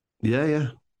 evenings?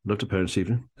 Yeah. Loved a parents'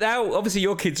 evening. Now, obviously,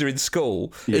 your kids are in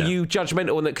school. Yeah. Are you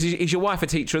judgmental on that? Because is your wife a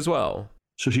teacher as well?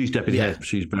 So she's deputy head.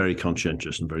 She's very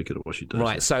conscientious and very good at what she does.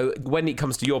 Right. So when it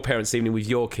comes to your parents' evening with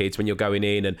your kids, when you're going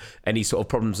in and any sort of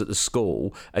problems at the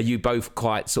school, are you both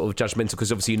quite sort of judgmental?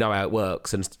 Because obviously you know how it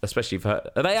works, and especially for her.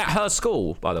 Are they at her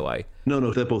school, by the way?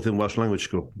 No, they're both in Welsh language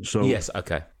school. So yes,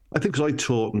 okay. I think because I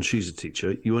taught and she's a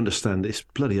teacher, you understand it's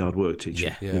bloody hard work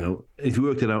teaching. Yeah. You know, if you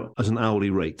worked it out as an hourly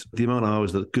rate, the amount of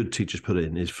hours that good teachers put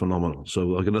in is phenomenal.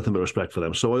 So I've got nothing but respect for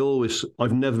them. So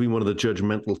I've never been one of the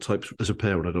judgmental types as a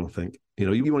parent, I don't think. You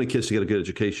know, you want your kids to get a good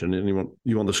education and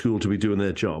you want the school to be doing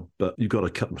their job, but you've got to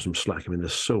cut them some slack. I mean,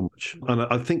 there's so much. And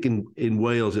I think in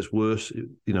Wales, it's worse.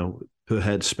 You know, per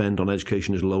head spend on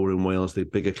education is lower in Wales. The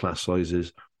bigger class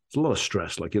sizes. There's a lot of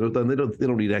stress. Like, you know, they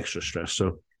don't need extra stress.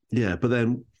 So, yeah, but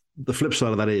then the flip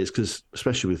side of that is because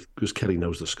Kelly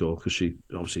knows the school, because she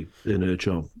obviously in her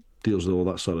job deals with all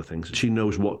that sort of things. She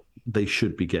knows what they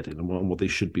should be getting and what they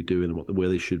should be doing and where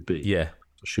they should be. Yeah.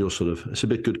 So she'll it's a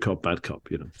bit good cop, bad cop,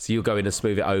 you know. So you'll go in and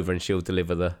smooth it over and she'll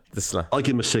deliver the slap. I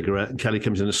give him a cigarette and Kelly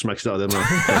comes in and smacks it out of them.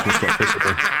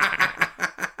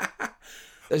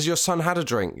 Has your son had a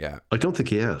drink yet? I don't think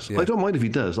he has. Yeah. I don't mind if he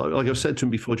does. Like I've said to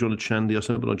him before, do you want a chandy or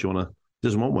something? Or do you want he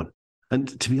doesn't want one.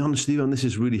 And to be honest with you, and this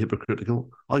is really hypocritical,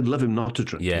 I'd love him not to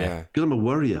drink. Yeah. Because I'm a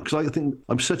worrier. Because I think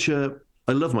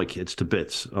I love my kids to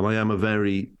bits, and I am a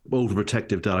very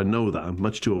overprotective dad. I know that. I'm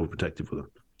much too overprotective with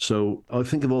them. So I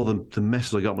think of all the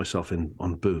messes I got myself in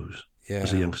on booze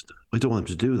as a youngster. I don't want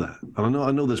them to do that. And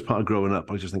I know there's part of growing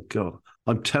up. I just think, God,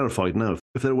 I'm terrified now.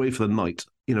 if they're away for the night,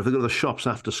 if they go to the shops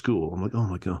after school, I'm like, oh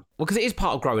my God. Well, because it is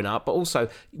part of growing up, but also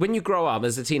when you grow up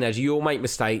as a teenager, you all make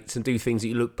mistakes and do things that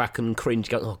you look back and cringe,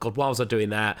 go, oh God, why was I doing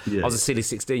that? I was a silly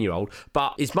 16-year-old.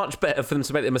 But it's much better for them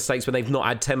to make their mistakes when they've not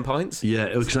had 10 pints. Yeah,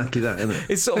 exactly that, isn't it?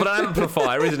 It's sort of an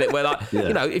amplifier, isn't it? Where, like,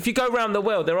 if you go around the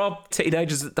world, there are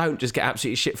teenagers that don't just get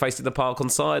absolutely shit-faced in the park on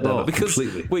cider because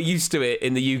completely. We're used to it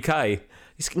in the UK.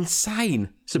 It's insane.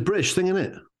 It's a British thing, isn't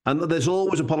it? And there's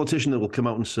always a politician that will come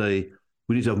out and say,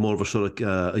 we need to have more of a sort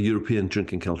of a European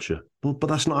drinking culture. Well, but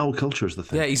that's not our culture, is the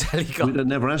thing. Yeah, exactly. It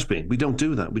never has been. We don't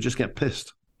do that. We just get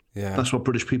pissed. Yeah. That's what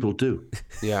British people do.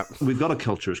 Yeah. We've got a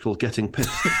culture. It's called getting pissed.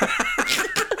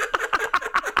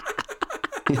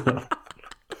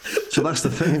 So that's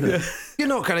the thing, isn't it? You're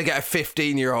not going to get a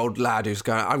 15-year-old lad who's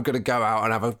going, I'm going to go out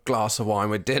and have a glass of wine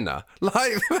with dinner.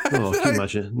 Like, can you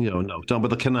imagine? No, down by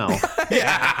the canal.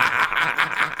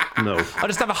 No. I'll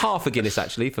just have a half a Guinness,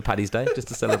 actually, for Paddy's Day, just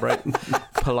to celebrate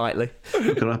politely.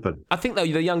 What can happen? I think, though,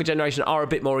 the younger generation are a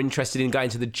bit more interested in going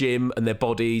to the gym and their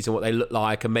bodies and what they look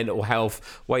like and mental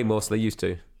health, way more than they used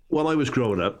to. When I was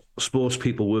growing up, sports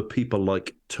people were people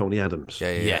like Tony Adams.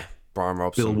 Yeah. Brian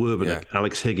Robson. Bill Werbenek,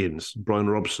 Alex Higgins, Brian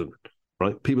Robson.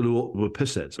 Right, people who were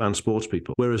pissheads and sports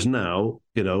people. Whereas now,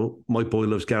 my boy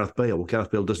loves Gareth Bale. Well,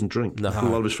 Gareth Bale doesn't drink. No. A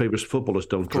lot of his favourite footballers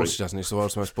don't drink. Of course he doesn't. He's the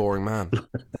world's most boring man.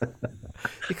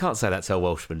 You can't say that to a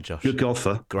Welshman, Josh. Good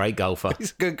golfer. Great golfer.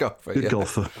 He's a good golfer. Good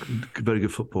golfer. Very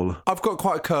good footballer. I've got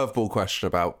quite a curveball question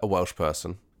about a Welsh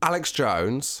person. Alex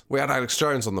Jones. We had Alex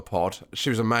Jones on the pod.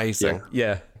 She was amazing.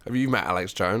 Yeah. Have you met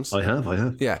Alex Jones? I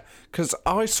have. Yeah, because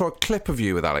I saw a clip of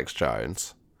you with Alex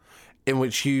Jones in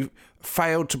which you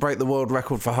failed to break the world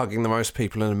record for hugging the most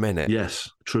people in a minute. Yes,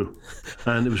 true.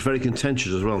 And it was very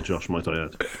contentious as well, Josh, might I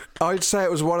add. I'd say it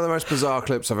was one of the most bizarre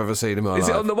clips I've ever seen in my life. Is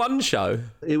it on the One Show?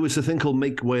 It was a thing called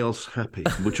Make Wales Happy,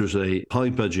 which was a high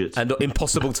budget... and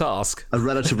impossible task. A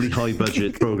relatively high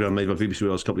budget programme made by BBC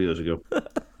Wales a couple of years ago.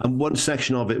 And one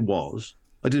section of it was...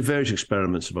 I did various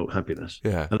experiments about happiness.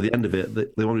 Yeah. And at the end of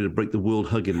it, they wanted to break the world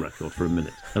hugging record for a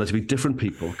minute. And it had to be different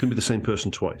people. It couldn't be the same person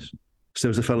twice. So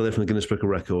there was a fellow there from the Guinness Book of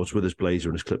Records with his blazer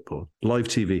and his clipboard. Live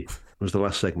TV was the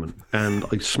last segment. And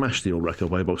I smashed the old record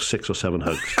by about 6 or 7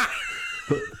 hugs.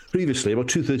 But previously, about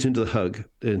 2/3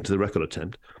 into the record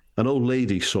attempt, an old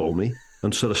lady saw me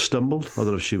and sort of stumbled. I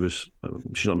don't know if she's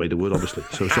not made of wood, obviously.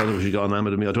 So I don't know if she got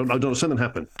enamoured of me. I don't know. Something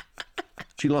happened.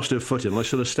 She lost her footing, and I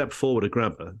sort of stepped forward to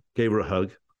grab her, gave her a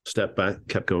hug, stepped back,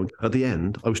 kept going. At the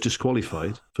end, I was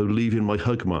disqualified for leaving my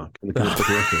hug mark in the Guinness Book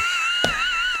of Records.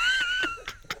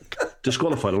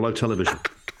 Disqualified on live television.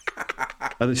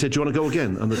 And they said, do you want to go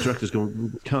again? And the director's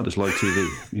going, can't, it's live TV.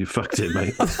 You fucked it,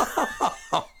 mate.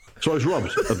 So I was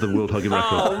robbed of the world hugging record.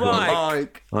 Oh,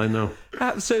 Mike. I know.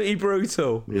 Absolutely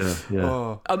brutal. Yeah.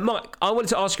 Oh. Mike, I wanted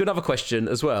to ask you another question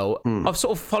as well. I've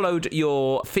sort of followed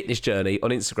your fitness journey on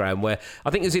Instagram where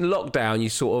I think it was in lockdown you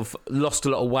sort of lost a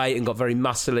lot of weight and got very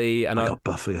muscly. And I got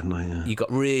buffy, hadn't I? Yeah. You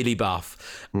got really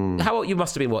buff. How old you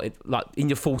must have been, like in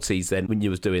your 40s then when you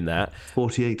was doing that?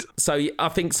 48. So I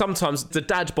think sometimes the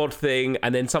dad bod thing,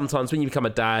 and then sometimes when you become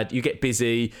a dad, you get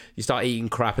busy, you start eating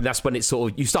crap, and that's when it's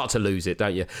sort of, you start to lose it,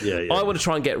 don't you? Yeah. I want to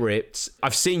try and get ripped.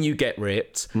 I've seen you get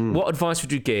ripped. What advice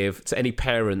would you give to any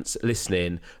parents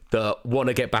listening that want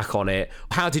to get back on it?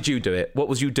 How did you do it? What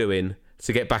was you doing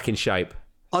to get back in shape?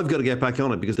 I've got to get back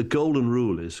on it because the golden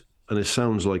rule is, and it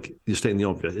sounds like you're stating the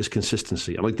obvious, is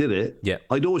consistency. And I did it. Yeah.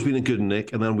 I'd always been a good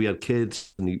nick, and then we had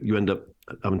kids, and you end up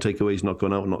having takeaways, not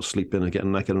going out, and not sleeping, and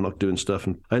getting knackered and not doing stuff.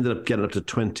 And I ended up getting up to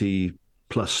 20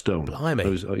 plus stone. Blimey. I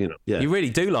was, You really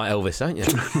do like Elvis, don't you?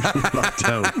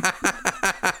 Lockdown.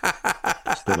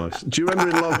 Still nice. Do you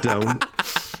remember in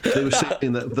lockdown, they were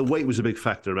saying that the weight was a big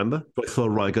factor, remember? But I thought,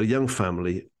 right, I got a young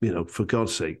family, for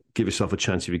God's sake, give yourself a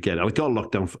chance if you get it. I got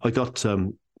locked down. I got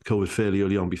COVID fairly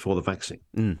early on before the vaccine.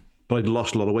 But I'd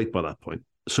lost a lot of weight by that point.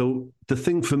 So the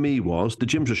thing for me was, the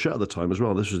gyms were shut at the time as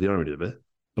well. This was the irony of it.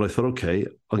 But I thought, okay,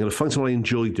 I'm going to find something I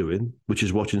enjoy doing, which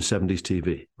is watching 70s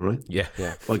TV, right? Yeah.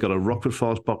 I got a Rockford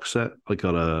Files box set. I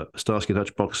got a Starsky and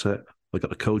Hutch box set. I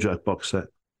got a Kojak box set.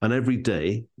 And every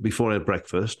day, before I had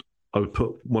breakfast, I would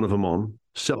put one of them on,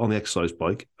 sit on the exercise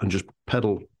bike, and just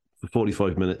pedal for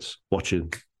 45 minutes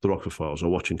watching the Rockford Files or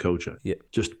watching Kojak. Yeah.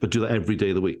 But do that every day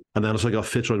of the week. And then as I got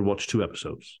fitter, I'd watch 2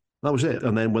 episodes. That was it.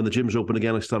 And then when the gyms opened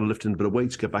again, I started lifting a bit of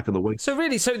weights, get back on the weight.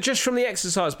 So just from the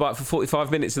exercise bike for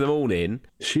 45 minutes in the morning...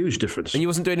 Huge difference. And you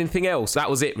wasn't doing anything else? That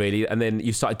was it, really? And then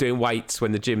you started doing weights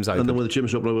when the gyms opened? And then when the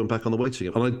gyms opened, I went back on the weights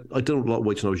again. And I did a lot of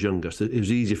weights when I was younger, so it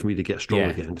was easier for me to get strong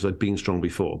again, because I'd been strong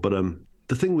before. But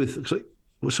the thing with...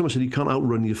 Well, someone said you can't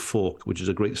outrun your fork, which is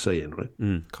a great saying, right?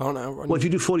 Can't outrun. Well, if you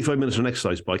do 45 minutes on an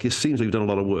exercise bike, it seems like you've done a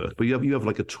lot of work, but you have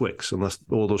like a Twix, and that's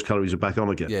all those calories are back on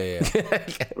again. Yeah.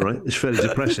 Right? It's fairly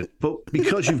depressing. But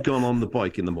because you've gone on the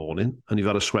bike in the morning and you've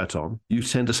had a sweat on, you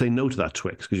tend to say no to that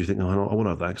Twix because you think, I won't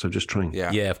have that because I've just trained.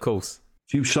 Yeah, of course.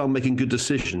 You start making good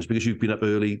decisions because you've been up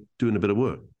early doing a bit of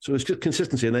work. So it's just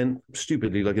consistency. And then,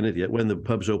 stupidly, like an idiot, when the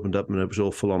pubs opened up and it was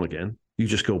all full on again, you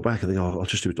just go back and think, I'll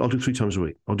just do it. I'll do 3 times a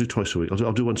week. I'll do twice a week.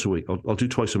 I'll do once a week. I'll do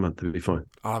twice a month. It'll be fine.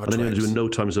 I'll have a and then Twix. you're doing no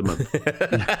times a month.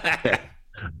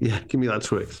 Yeah, give me that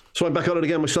Twix. So I'm back on it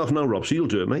again myself now, Rob. So you'll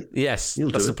do it, mate. Yes,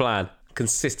 that's the plan.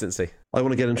 Consistency. I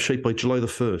want to get in shape by July the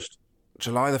 1st.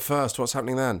 July the 1st. What's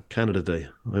happening then? Canada Day.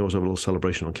 I always have a little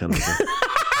celebration on Canada Day.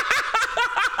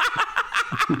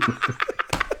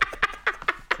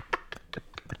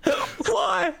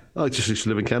 Why? I just used to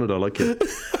live in Canada. I like it.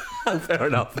 Fair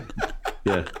enough.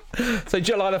 Yeah. So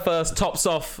July the 1st, tops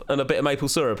off and a bit of maple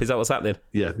syrup. Is that what's happening?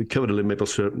 Yeah, we covered in maple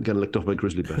syrup and getting licked off by a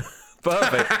grizzly bear.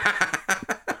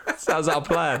 Perfect. Sounds like a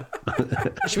plan.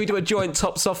 Should we do a joint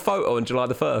tops off photo on July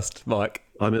the 1st, Mike?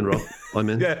 I'm in, Rob. I'm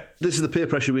in. Yeah. This is the peer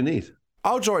pressure we need.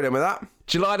 I'll join in with that.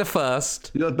 July the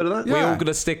 1st. You got a bit of that? We're all going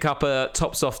to stick up a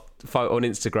tops off photo on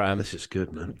Instagram. This is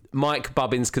good, man. Mike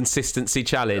Bubbins consistency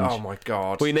challenge. Oh my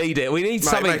God. We need it. We need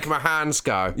something. Make my hands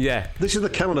go. Yeah. This is the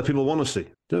Canada people want to see. Do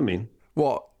you know what I mean?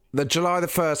 What? The July the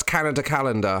 1st Canada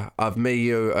calendar of me,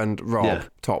 you and Rob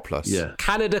topless. Yeah.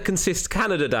 Canada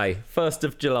Day, 1st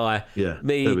of July. Yeah.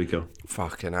 Me. There we go.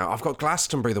 Fucking hell. I've got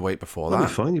Glastonbury the week before That'll that.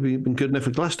 be fine. You've been good enough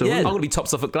for Glasgow. Yeah, I'm going to be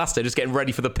tops off at Glasgow, just getting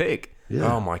ready for the pig.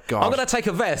 Yeah. Oh my God. I'm going to take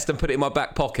a vest and put it in my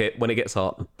back pocket when it gets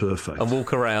hot. Perfect. And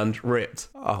walk around ripped.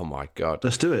 Oh my God.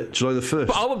 Let's do it. July the 1st.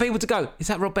 But I want people to go, is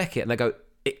that Rob Beckett? And they go,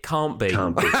 it can't be.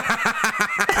 Can't be.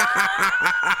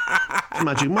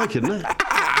 Magic Mike, isn't it?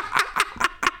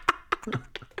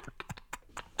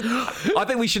 I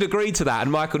think we should agree to that,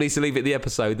 and Michael needs to leave it in the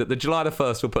episode that the July the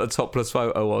 1st will put a topless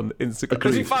photo on Instagram.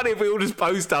 It'd be funny if we all just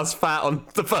post us fat on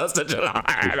the 1st of July.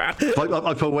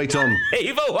 I put weight on.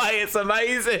 Either way, it's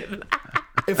amazing.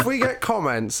 If we get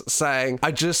comments saying,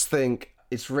 I just think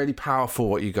it's really powerful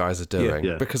what you guys are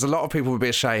doing, because a lot of people would be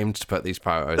ashamed to put these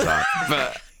photos up.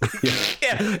 But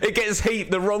it gets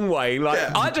heat the wrong way.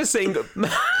 I just think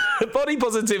body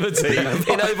positivity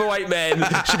in overweight men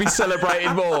should be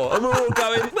celebrated more. And we're all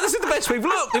going, but this is the best we've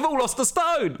looked. We've all lost a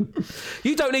stone.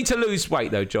 You don't need to lose weight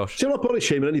though, Josh. So I'm not body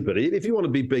shaming anybody. If you want to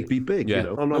be big, be big. Yeah. You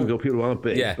know, I'm not going to go people who aren't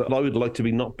big. Yeah. But I would like to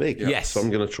be not big. Yes. So I'm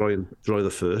going to try and July the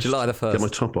 1st. July the 1st. Get my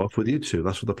top off with you two.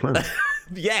 That's what the plan.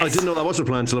 Yes. I didn't know that was the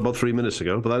plan until about 3 minutes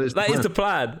ago, but that is the plan. That is the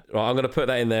plan. Right, I'm going to put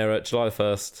that in there at July the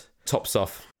 1st. Tops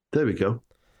off. There we go.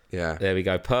 yeah. There we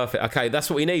go. Perfect. Okay, that's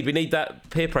what we need. We need that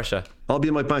peer pressure. I'll be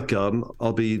in my back garden.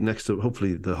 I'll be next to,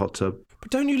 hopefully, the hot tub. But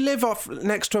don't you live off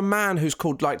next to a man who's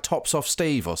called like Tops Off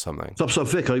Steve or something? Tops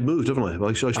Off Vic, I moved, haven't I? I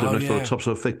used to live next door to Tops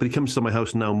Off Vic, but he comes to my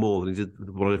house now more than he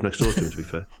did when I lived next door to him, to be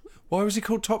fair. Why was he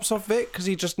called Tops Off Vic? Because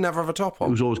he just never have a top on.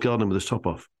 He was always gardening with his top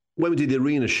off. When we did the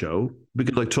arena show,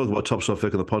 because I talk about Tops Off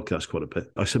Vic on the podcast quite a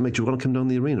bit, I said, mate, do you want to come down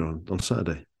the arena on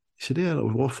Saturday? He said, yeah,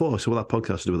 what for? I said, well, that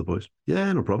podcast to do with the boys.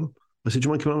 Yeah, no problem. I said, do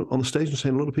you mind coming on the stage and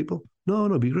saying hello to people? No,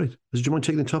 it'd be great. I said, do you mind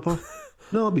taking the top off?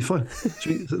 No, I'll be fine. So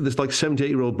this like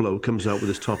 78-year-old bloke comes out with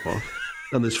his top off,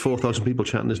 and there's 4,000 people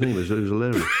chanting his name. It was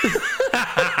hilarious.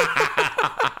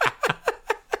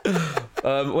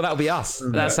 Well, that'll be us.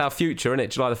 That's our future, isn't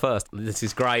it? July the 1st. This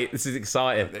is great. This is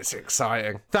exciting. It's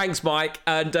exciting. Thanks, Mike.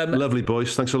 And lovely,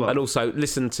 boys. Thanks a lot. And also,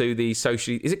 listen to the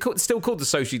socially... Is it still called the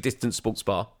Socially Distant Sports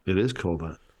Bar? It is called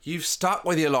that. You've stuck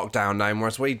with your lockdown name,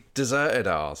 whereas we deserted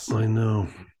ours. I know.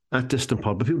 At Distant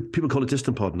Pod. But people call it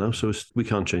Distant Pod now, so we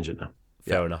can't change it now.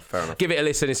 Fair enough. Give it a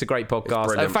listen. It's a great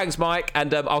podcast. Thanks, Mike.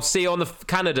 And I'll see you on the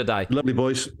Canada Day. Lovely,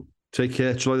 boys. Take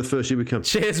care. July the 1st, here we come.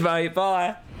 Cheers, mate.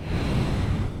 Bye.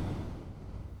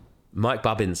 Mike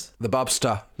Bubbins. The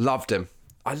Bubster. Loved him.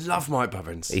 I love Mike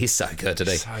Bubbins. He's so good,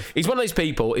 isn't he? He's one of those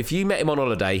people, if you met him on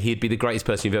holiday, he'd be the greatest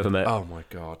person you've ever met. Oh, my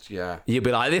God, yeah. You'd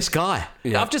be like, this guy.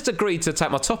 Yeah. I've just agreed to take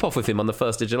my top off with him on the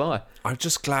 1st of July. I'm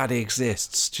just glad he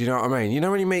exists. Do you know what I mean? You know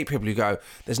when you meet people, you go,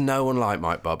 there's no one like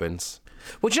Mike Bubbins.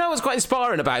 Well, do you know what's quite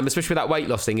inspiring about him, especially with that weight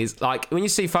loss thing, is like when you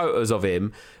see photos of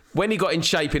him, when he got in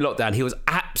shape in lockdown,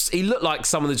 he looked like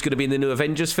someone who's going to be in the new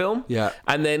Avengers film. Yeah.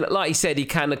 And then, like he said, he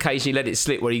can occasionally let it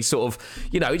slip where he sort of,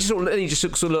 he just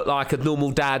sort of look like a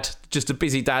normal dad, just a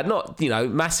busy dad, not,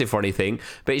 massive or anything,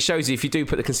 but it shows you if you do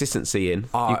put the consistency in,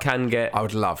 you can get... I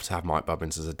would love to have Mike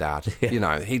Bubbins as a dad.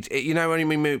 Yeah. When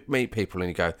you meet people and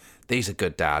you go, these are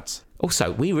good dads.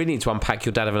 Also, we really need to unpack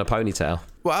your dad having a ponytail.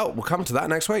 Well, we'll come to that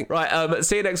next week. Right,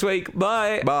 see you next week.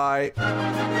 Bye.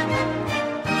 Bye.